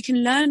 like, and we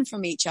can learn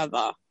from each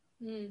other.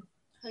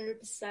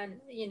 100%.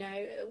 You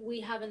know,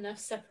 we have enough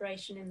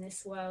separation in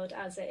this world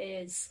as it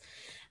is,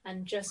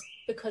 and just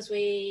because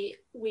we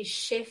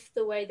shift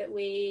the way that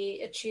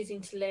we are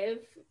choosing to live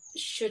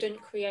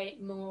shouldn't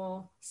create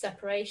more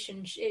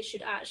separation. It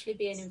should actually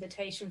be an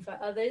invitation for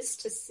others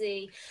to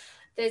see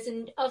there's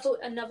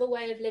another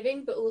way of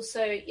living, but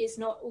also it's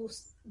not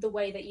also the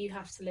way that you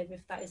have to live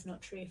if that is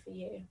not true for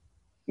you.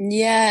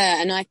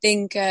 Yeah, and I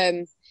think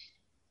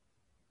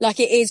like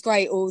it is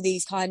great all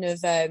these kind of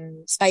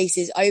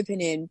spaces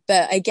opening,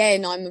 but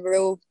again, I'm a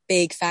real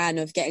big fan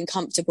of getting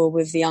comfortable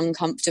with the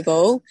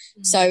uncomfortable.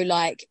 So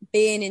like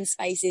being in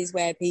spaces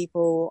where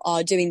people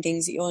are doing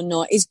things that you're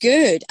not is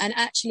good, and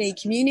actually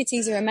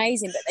communities are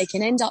amazing, but they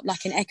can end up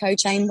like an echo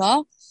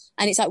chamber.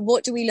 And it's like,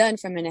 what do we learn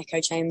from an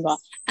echo chamber?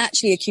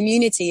 Actually, a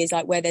community is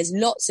like where there's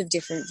lots of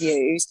different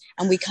views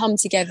and we come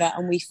together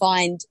and we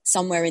find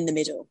somewhere in the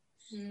middle.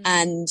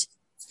 And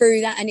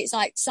through that, and it's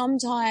like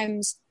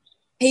sometimes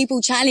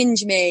people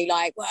challenge me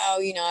like,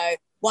 well, you know,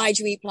 why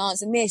do you eat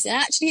plants and this? And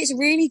actually it's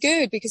really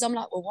good because I'm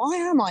like, well, why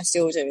am I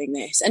still doing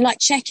this? And like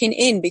checking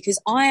in, because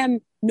I am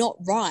not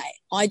right.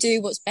 I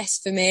do what's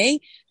best for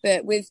me,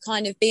 but with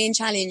kind of being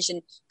challenged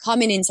and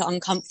coming into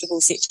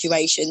uncomfortable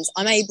situations,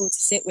 I'm able to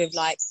sit with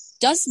like,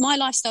 does my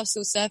lifestyle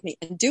still serve me?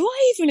 And do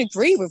I even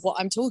agree with what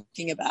I'm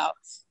talking about?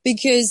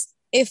 Because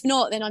if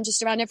not, then I'm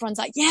just around everyone's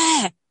like,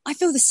 yeah, I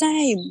feel the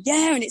same.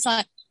 Yeah. And it's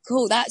like,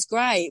 cool, that's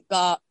great.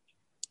 But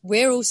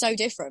we're all so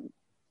different.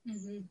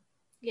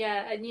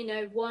 Yeah, and you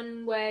know,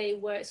 one way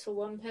works for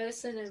one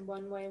person and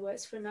one way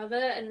works for another,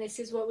 and this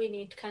is what we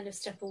need to kind of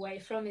step away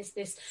from, is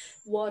this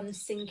one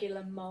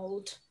singular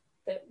mold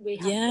that we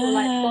have, or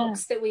like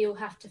box that we all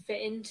have to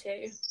fit into,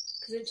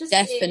 because it just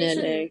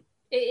definitely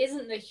it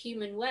isn't the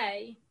human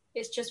way.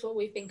 It's just what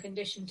we've been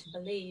conditioned to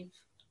believe,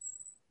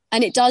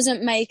 and it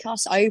doesn't make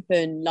us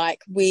open.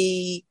 Like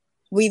we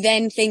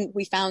then think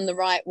we found the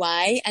right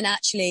way, and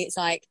actually it's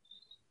like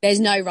there's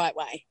no right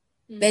way.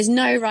 There's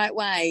no right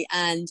way.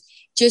 And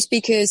just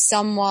because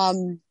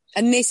someone,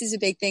 and this is a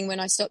big thing, when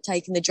I stopped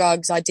taking the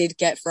drugs, I did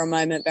get for a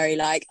moment very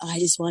like, I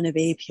just want to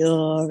be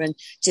pure and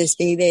just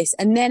be this.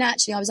 And then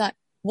actually I was like,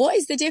 what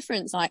is the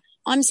difference? Like,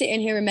 I'm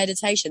sitting here in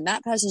meditation.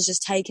 That person's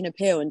just taken a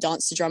pill and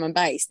danced to drum and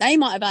bass. They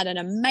might have had an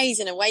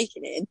amazing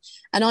awakening.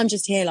 And I'm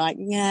just here like,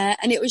 yeah.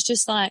 And it was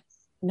just like,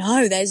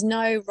 no, there's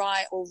no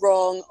right or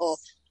wrong or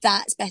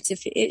that's better.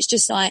 It's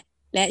just like,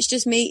 let's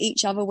just meet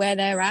each other where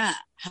they're at.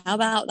 How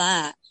about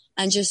that?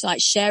 And just like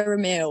share a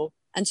meal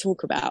and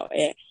talk about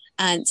it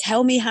and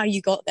tell me how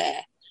you got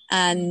there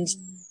and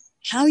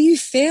how you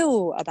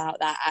feel about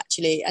that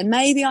actually. And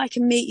maybe I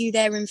can meet you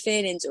there in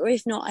feelings, or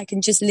if not, I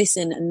can just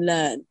listen and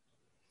learn.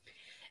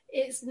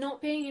 It's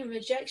not being in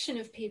rejection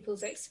of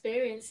people's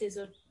experiences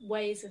or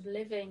ways of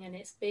living, and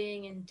it's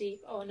being in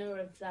deep honor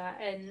of that.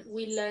 And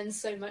we learn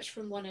so much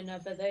from one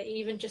another that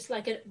even just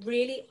like a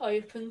really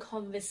open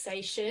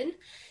conversation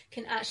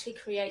can actually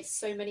create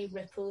so many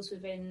ripples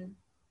within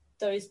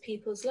those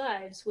people's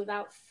lives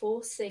without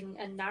forcing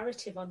a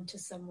narrative onto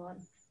someone.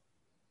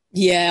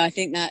 Yeah, I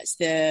think that's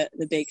the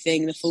big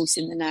thing, the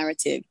forcing the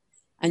narrative,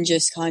 and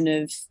just kind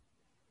of,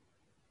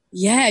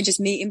 yeah,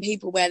 just meeting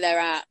people where they're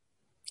at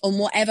on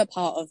whatever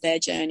part of their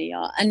journey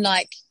are. And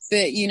like,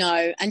 but you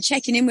know, and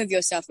checking in with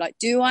yourself, like,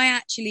 do I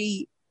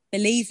actually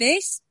believe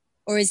this,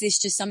 or is this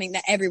just something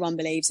that everyone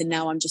believes and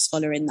now I'm just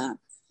following that?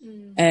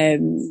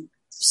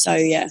 So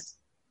yeah.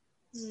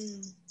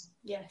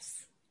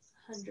 Yes,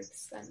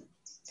 100%.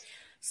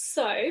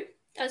 So,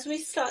 as we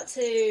start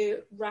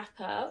to wrap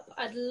up,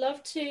 I'd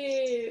love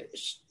it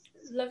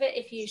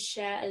if you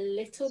share a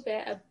little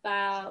bit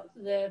about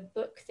the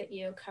book that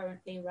you're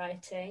currently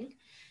writing,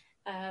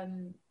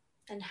 and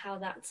how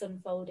that's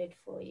unfolded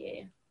for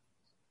you.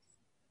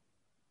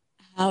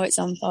 How it's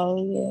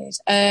unfolded.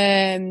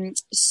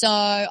 So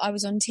I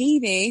was on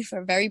TV for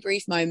a very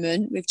brief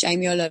moment with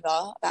Jamie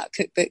Oliver about a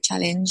cookbook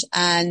challenge,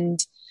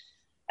 and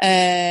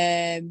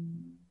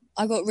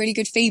I got really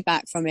good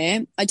feedback from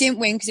it. I didn't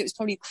win because it was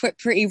probably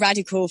pretty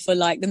radical for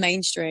like the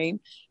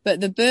mainstream,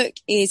 but the book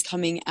is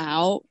coming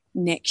out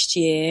next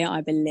year,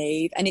 I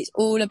believe. And it's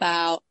all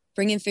about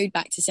bringing food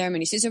back to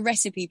ceremony. So it's a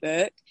recipe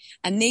book,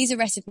 and these are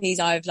recipes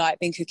I've like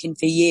been cooking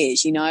for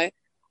years, you know.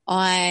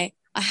 I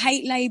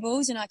hate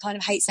labels and I kind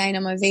of hate saying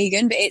I'm a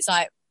vegan, but it's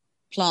like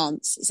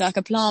plants. It's like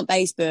a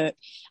plant-based book,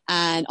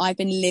 and I've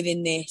been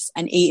living this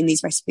and eating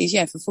these recipes,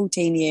 for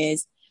 14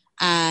 years.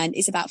 And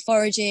it's about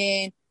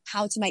foraging,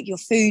 how to make your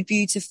food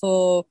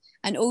beautiful.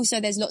 And also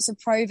there's lots of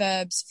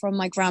proverbs from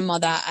my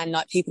grandmother and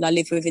like people I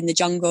lived with in the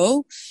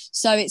jungle.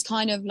 So it's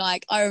kind of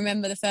like, I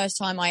remember the first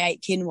time I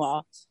ate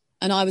quinoa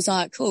and I was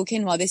like, cool,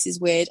 quinoa, this is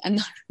weird. And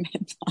I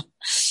remember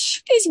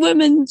this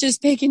woman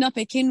just picking up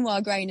a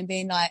quinoa grain and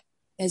being like,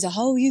 there's a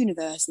whole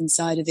universe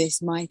inside of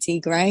this mighty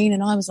grain.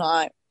 And I was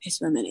like,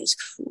 this woman is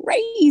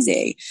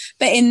crazy.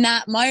 But in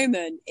that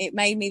moment, it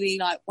made me be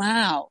like,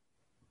 wow,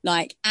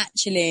 like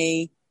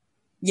actually,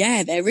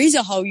 yeah, there is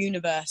a whole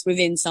universe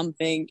within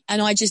something.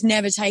 And I just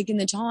never taken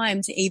the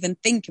time to even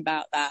think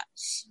about that.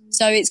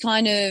 So it's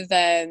kind of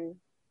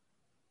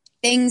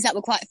things that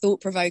were quite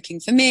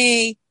thought-provoking for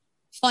me,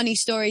 funny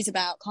stories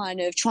about kind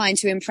of trying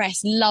to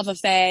impress love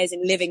affairs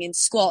and living in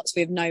squats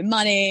with no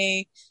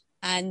money.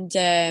 And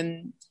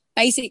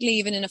basically,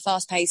 even in a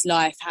fast-paced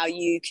life, how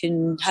you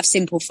can have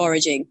simple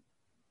foraging.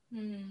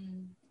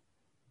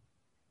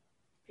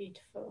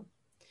 Beautiful.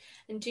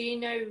 And do you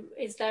know,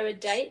 is there a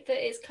date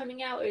that it's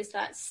coming out, or is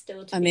that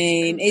still to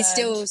be confirmed?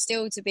 It's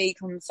still to be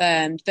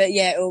confirmed, but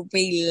yeah, it'll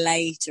be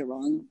later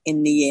on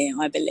in the year,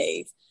 I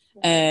believe.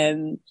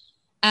 And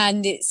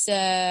it's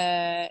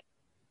so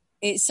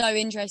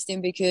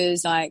interesting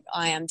because like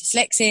I am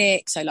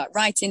dyslexic, so like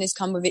writing has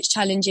come with its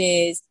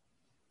challenges.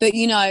 But,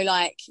 you know,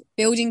 like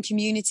building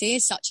community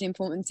is such an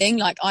important thing.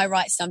 Like I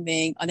write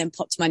something, I then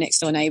pop to my next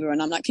door neighbor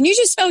and I'm like, can you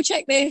just spell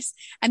check this?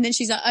 And then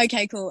she's like,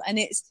 okay, cool.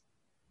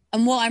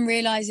 And what I'm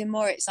realizing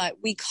more, it's like,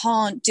 we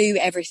can't do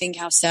everything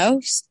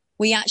ourselves.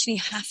 We actually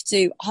have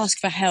to ask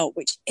for help,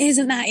 which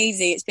isn't that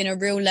easy. It's been a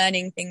real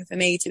learning thing for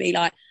me to be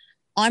like,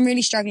 I'm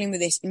really struggling with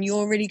this and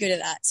you're really good at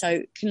that.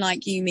 So can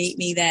like you meet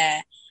me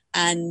there?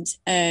 And,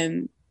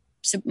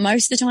 so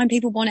most of the time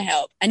people want to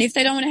help. And if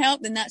they don't want to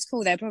help, then that's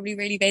cool. They're probably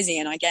really busy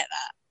and I get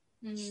that.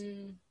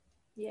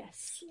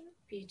 Yes,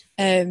 beautiful.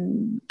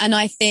 And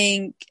I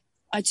think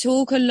I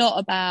talk a lot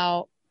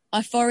about,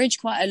 I forage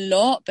quite a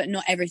lot, but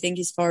not everything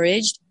is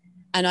foraged.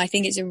 And I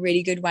think it's a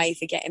really good way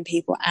for getting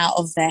people out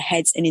of their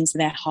heads and into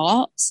their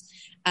hearts.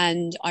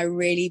 And I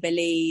really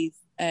believe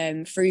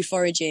through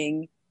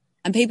foraging,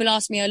 and people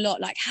ask me a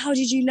lot, like, how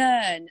did you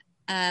learn?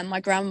 And my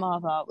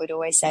grandmother would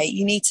always say,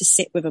 you need to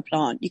sit with a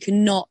plant. You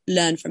cannot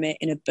learn from it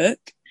in a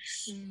book.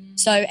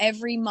 So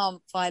every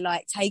month I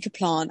like take a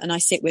plant and I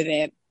sit with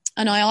it.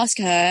 And I ask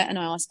her and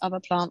I ask other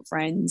plant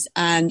friends,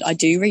 and I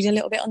do read a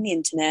little bit on the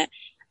internet.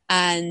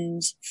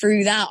 And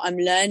through that, I'm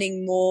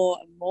learning more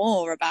and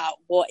more about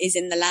what is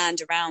in the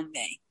land around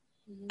me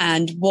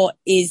and what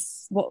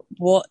is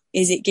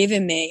it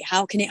giving me?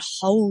 How can it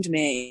hold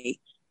me?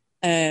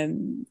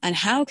 And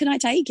how can I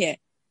take it?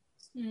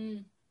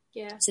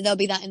 Yeah. So there'll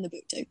be that in the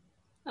book too.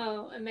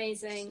 Oh,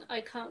 amazing.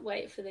 I can't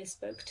wait for this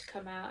book to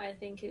come out. I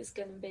think it's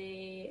going to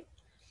be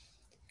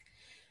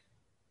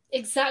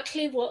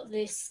exactly what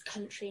this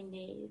country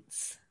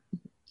needs.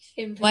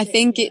 I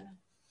think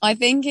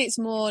it's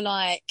more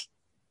like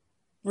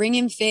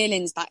bringing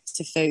feelings back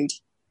to food,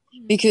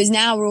 because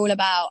now we're all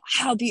about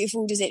how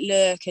beautiful does it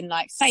look and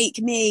like fake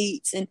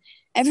meats and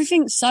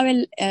everything's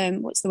so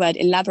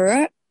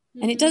elaborate,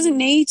 and it doesn't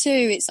need to.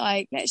 It's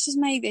like, let's just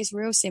make this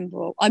real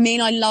simple. I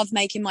mean, I love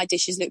making my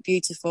dishes look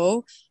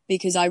beautiful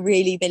because I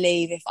really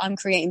believe if I'm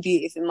creating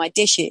beauty for my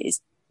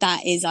dishes,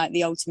 that is like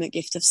the ultimate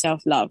gift of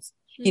self-love.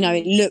 You know,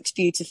 it looks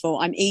beautiful.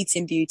 I'm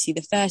eating beauty.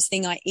 The first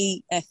thing I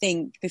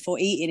think before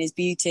eating is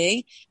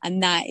beauty.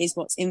 And that is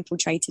what's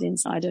infiltrated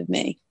inside of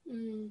me.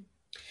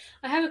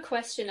 I have a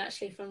question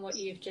actually from what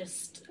you've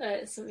just,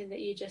 something that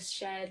you just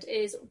shared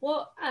is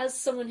what, as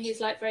someone who's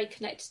like very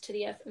connected to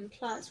the earth and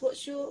plants, what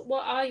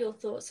are your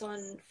thoughts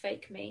on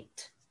fake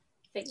meats?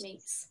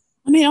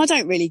 I mean, I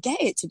don't really get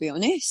it, to be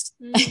honest.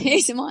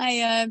 It's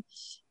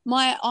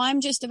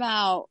I'm just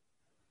about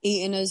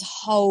eating as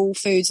whole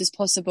foods as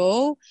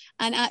possible.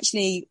 And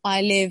actually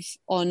I live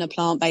on a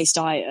plant-based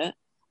diet,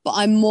 but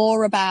I'm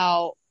more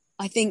about,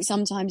 I think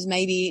sometimes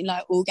maybe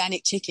like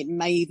organic chicken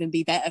may even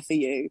be better for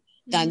you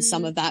than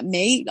some of that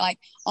meat. Like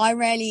I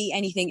rarely eat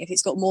anything if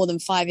it's got more than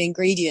 5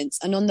 ingredients,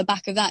 and on the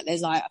back of that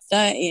there's like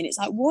 30, and it's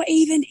like, what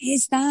even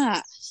is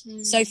that?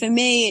 So for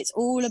me, it's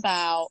all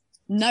about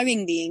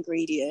knowing the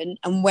ingredient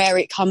and where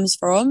it comes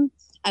from.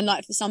 And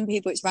like for some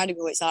people it's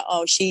radical. It's like,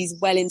 oh, she's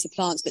well into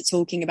plants, but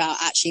talking about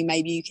actually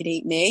maybe you could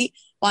eat meat.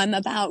 But I'm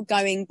about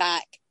going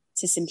back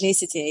to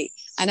simplicity.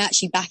 And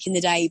actually back in the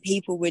day,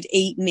 people would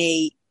eat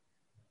meat.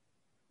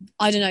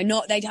 I don't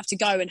know, they'd have to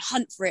go and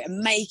hunt for it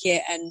and make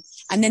it.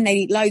 And then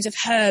they'd eat loads of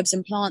herbs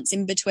and plants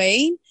in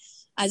between,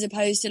 as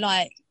opposed to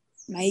like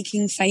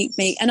making fake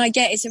meat. And I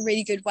get it's a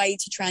really good way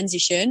to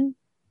transition.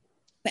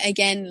 But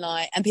again,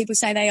 like, and people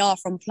say they are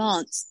from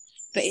plants,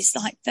 but it's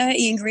like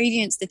 30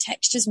 ingredients. The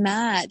texture's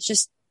mad.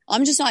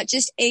 I'm just like,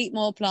 just eat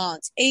more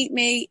plants. Eat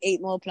meat,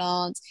 eat more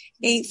plants.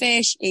 Eat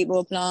fish, eat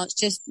more plants.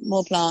 Just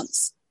more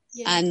plants.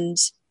 Yeah. And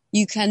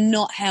you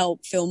cannot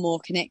help feel more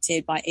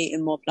connected by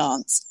eating more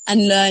plants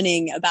and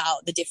learning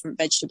about the different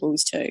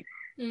vegetables too.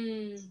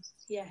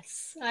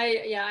 Yes,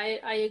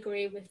 I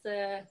agree with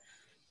the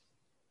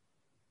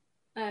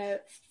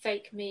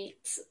fake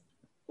meat,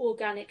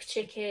 organic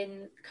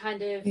chicken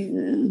kind of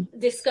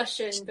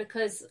discussion,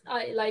 because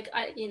I've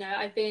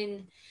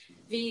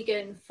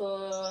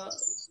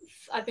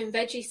been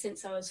veggie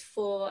since I was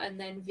 4 and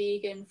then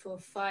vegan for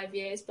 5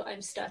 years, but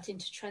I'm starting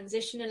to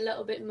transition a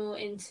little bit more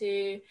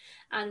into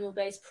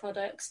animal-based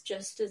products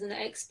just as an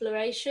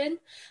exploration.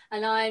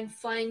 And I'm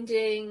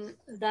finding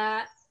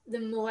that the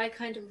more I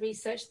kind of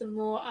research, the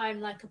more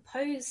I'm like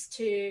opposed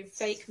to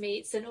fake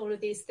meats and all of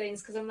these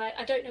things, because I'm like,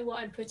 I don't know what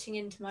I'm putting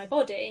into my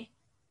body.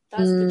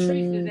 That's the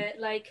truth of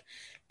it. Like,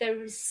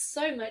 there is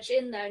so much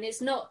in there, and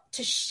it's not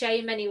to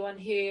shame anyone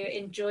who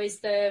enjoys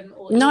them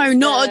or no,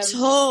 not at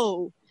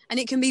all. And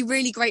it can be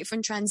really great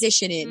from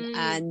transitioning,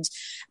 and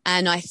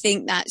I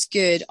think that's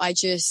good. I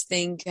just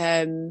think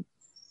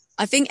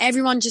I think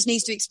everyone just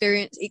needs to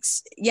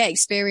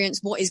experience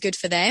what is good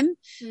for them.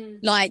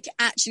 Like,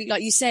 actually,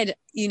 like you said,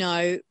 you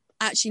know,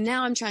 actually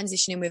now I'm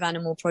transitioning with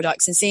animal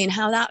products and seeing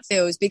how that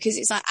feels, because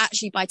it's like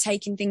actually by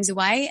taking things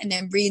away and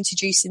then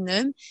reintroducing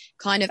them,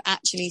 kind of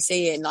actually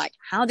seeing like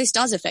how this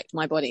does affect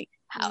my body.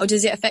 How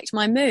does it affect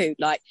my mood?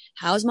 Like,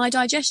 how's my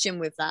digestion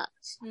with that?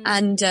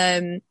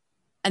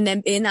 And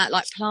then being that,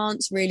 like,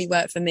 plants really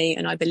work for me,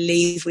 and I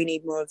believe we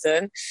need more of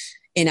them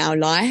in our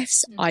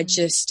lives. I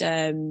just,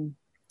 the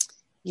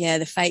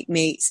fake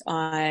meats,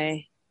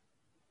 I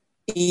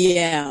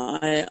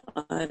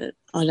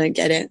don't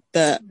get it,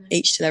 but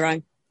each to their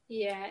own.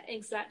 Yeah,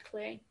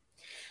 exactly.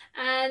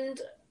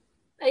 And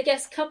I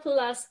guess a couple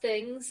last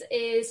things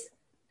is,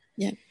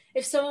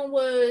 if someone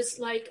was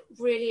like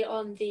really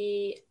on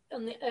the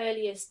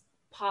earliest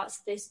parts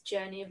of this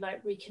journey of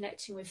like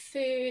reconnecting with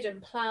food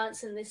and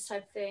plants and this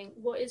type of thing,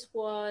 what is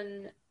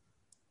one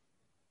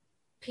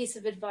piece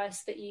of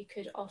advice that you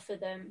could offer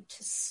them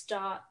to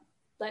start,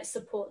 like,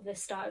 support the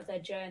start of their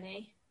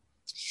journey?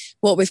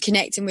 What, with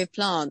connecting with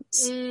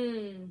plants?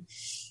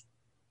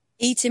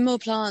 Eating more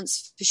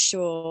plants for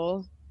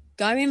sure,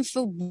 going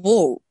for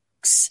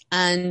walks,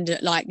 and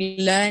like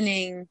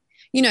learning,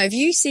 you know, if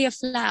you see a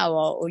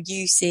flower or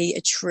you see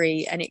a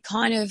tree and it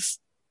kind of,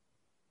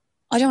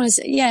 I don't want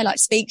to say, like,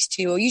 speaks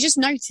to you, or you just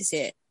notice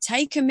it,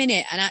 take a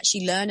minute and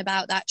actually learn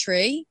about that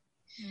tree.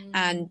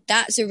 And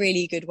that's a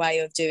really good way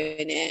of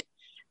doing it.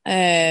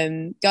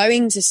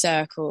 Going to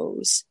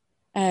circles,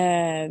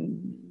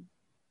 and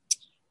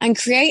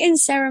creating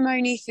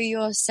ceremony for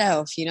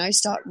yourself, you know,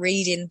 start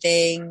reading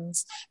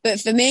things.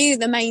 But for me,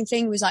 the main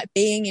thing was like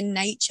being in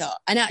nature.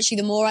 And actually,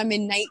 the more I'm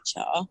in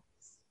nature,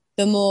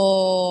 the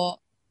more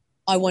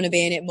I want to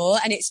be in it more.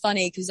 And it's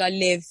funny because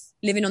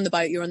living on the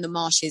boat, you're on the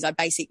marshes. I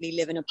basically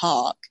live in a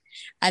park.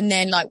 And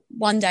then like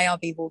one day I'll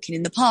be walking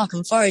in the park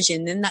and foraging.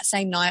 And then that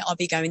same night I'll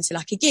be going to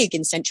like a gig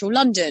in central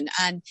London.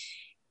 And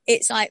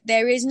it's like,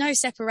 there is no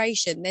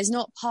separation. There's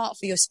not part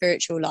for your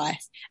spiritual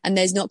life, and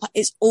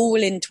it's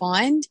all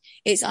entwined.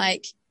 It's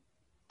like,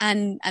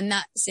 and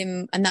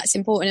that's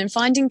important, and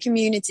finding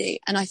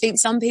community. And I think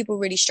some people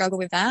really struggle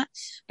with that.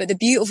 But the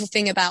beautiful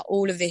thing about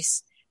all of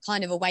this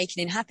kind of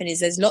awakening happening is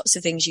there's lots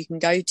of things you can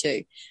go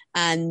to.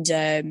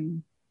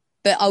 And,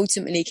 but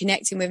ultimately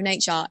connecting with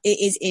nature, it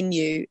is in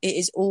you. It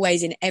is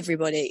always in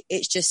everybody.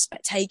 It's just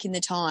taking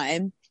the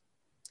time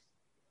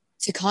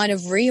to kind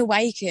of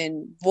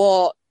reawaken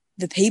what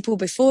the people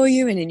before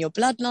you and in your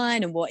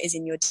bloodline and what is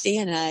in your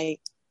DNA,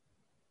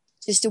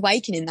 just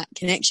awakening that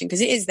connection,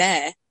 because it is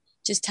there.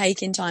 Just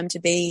taking time to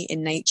be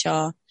in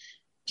nature,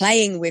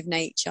 playing with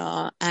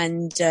nature,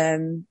 and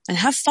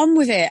have fun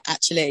with it.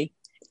 Actually,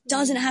 it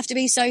doesn't have to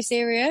be so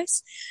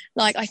serious.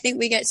 Like, I think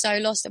we get so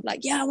lost of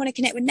like, I want to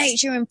connect with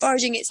nature and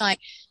foraging. It's like,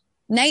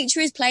 nature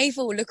is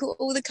playful. Look at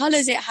all the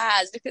colours it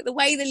has. Look at the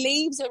way the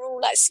leaves are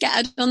all like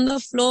scattered on the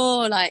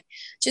floor. Like,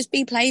 just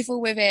be playful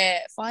with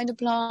it. Find a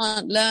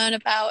plant, learn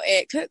about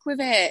it, cook with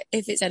it.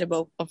 If it's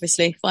edible,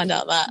 obviously, find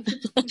out that.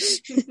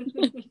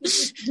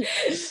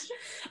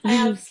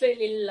 I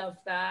absolutely love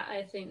that.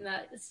 I think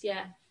that's,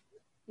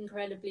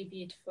 incredibly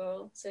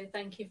beautiful. So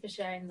thank you for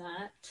sharing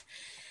that.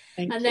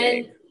 Thank you.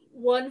 Then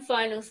one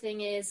final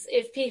thing is,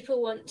 if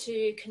people want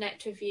to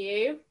connect with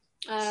you,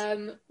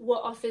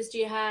 what offers do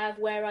you have?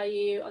 Where are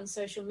you on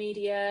social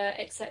media,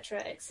 etc.,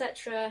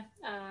 etc.?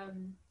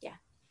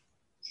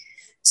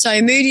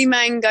 So Moody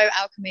Mango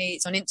Alchemy,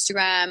 it's on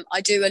Instagram.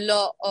 I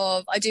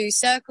do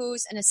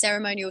circles and a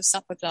ceremonial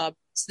supper club.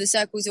 So the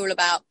circle's all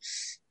about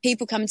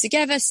people coming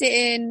together,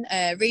 sitting,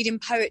 reading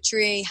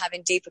poetry,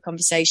 having deeper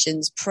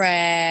conversations,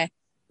 prayer.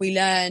 We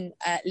learn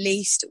at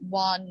least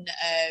one,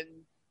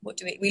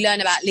 we learn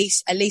about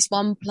at least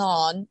one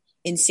plant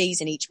in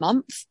season each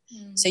month.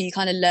 So you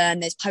kind of learn,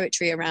 there's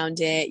poetry around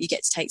it. You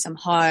get to take some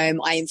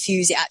home. I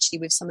infuse it actually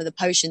with some of the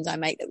potions I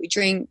make that we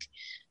drink.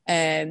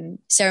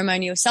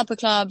 Ceremonial supper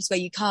clubs where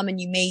you come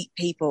and you meet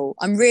people.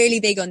 I'm really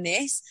big on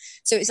this.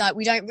 So it's like,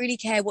 we don't really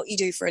care what you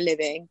do for a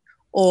living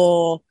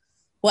or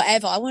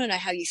whatever. I want to know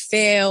how you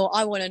feel.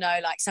 I want to know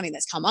like something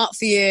that's come up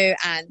for you.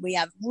 And we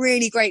have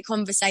really great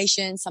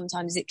conversations.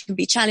 Sometimes it can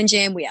be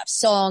challenging. We have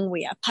song,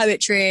 we have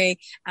poetry,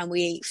 and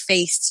we eat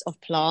feasts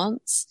of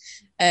plants.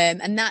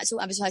 And that's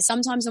all advertised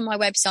sometimes on my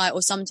website,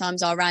 or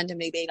sometimes I'll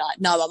randomly be like,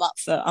 no,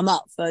 I'm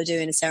up for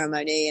doing a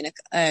ceremony in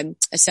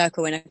a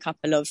circle in a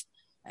couple of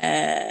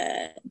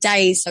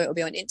days. So it'll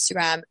be on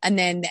Instagram. And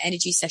then the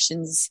energy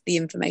sessions, the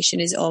information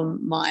is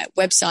on my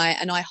website,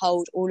 and I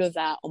hold all of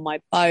that on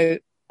my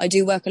boat. I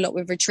do work a lot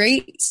with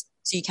retreats,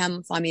 so you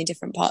can find me in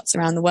different parts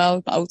around the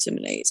world, but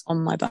ultimately it's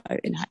on my boat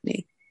in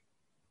Hackney.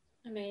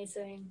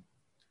 Amazing.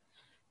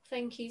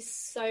 Thank you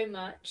so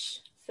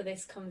much for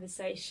this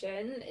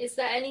conversation. Is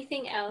there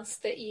anything else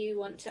that you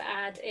want to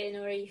add in,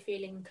 or are you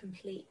feeling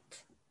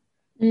complete?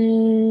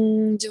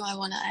 Do I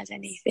want to add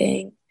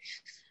anything?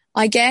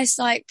 I guess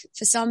like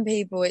for some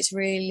people, it's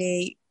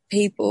really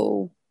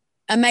people,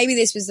 and maybe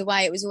this was the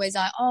way it was always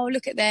like, oh,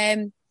 look at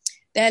them.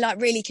 They're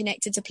like really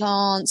connected to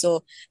plants,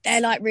 or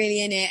they're like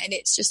really in it. And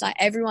it's just like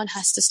everyone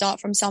has to start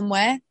from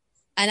somewhere,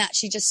 and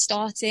actually just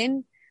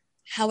starting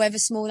however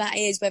small that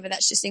is, whether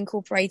that's just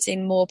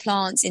incorporating more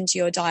plants into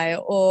your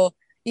diet, or,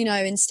 you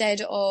know,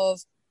 instead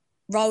of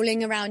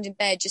rolling around in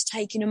bed, just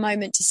taking a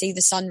moment to see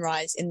the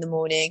sunrise in the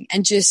morning,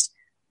 and just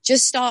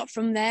start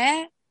from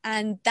there.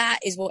 And that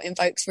is what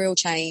invokes real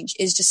change,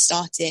 is just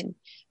starting,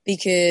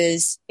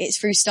 because it's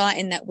through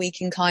starting that we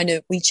can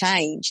we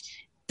change.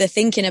 The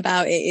thinking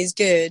about it is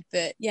good,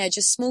 but yeah,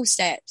 just small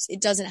steps.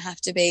 It doesn't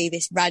have to be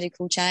this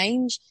radical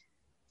change.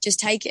 Just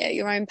take it at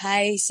your own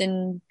pace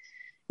and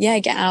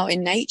get out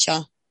in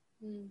nature.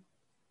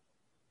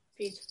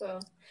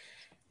 Beautiful.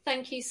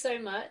 Thank you so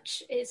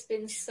much. It's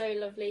been so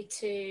lovely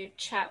to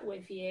chat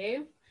with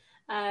you.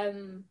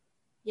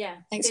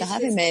 Thanks for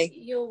having me.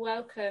 You're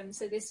welcome.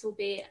 So this will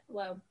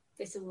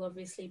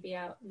obviously be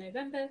out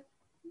November.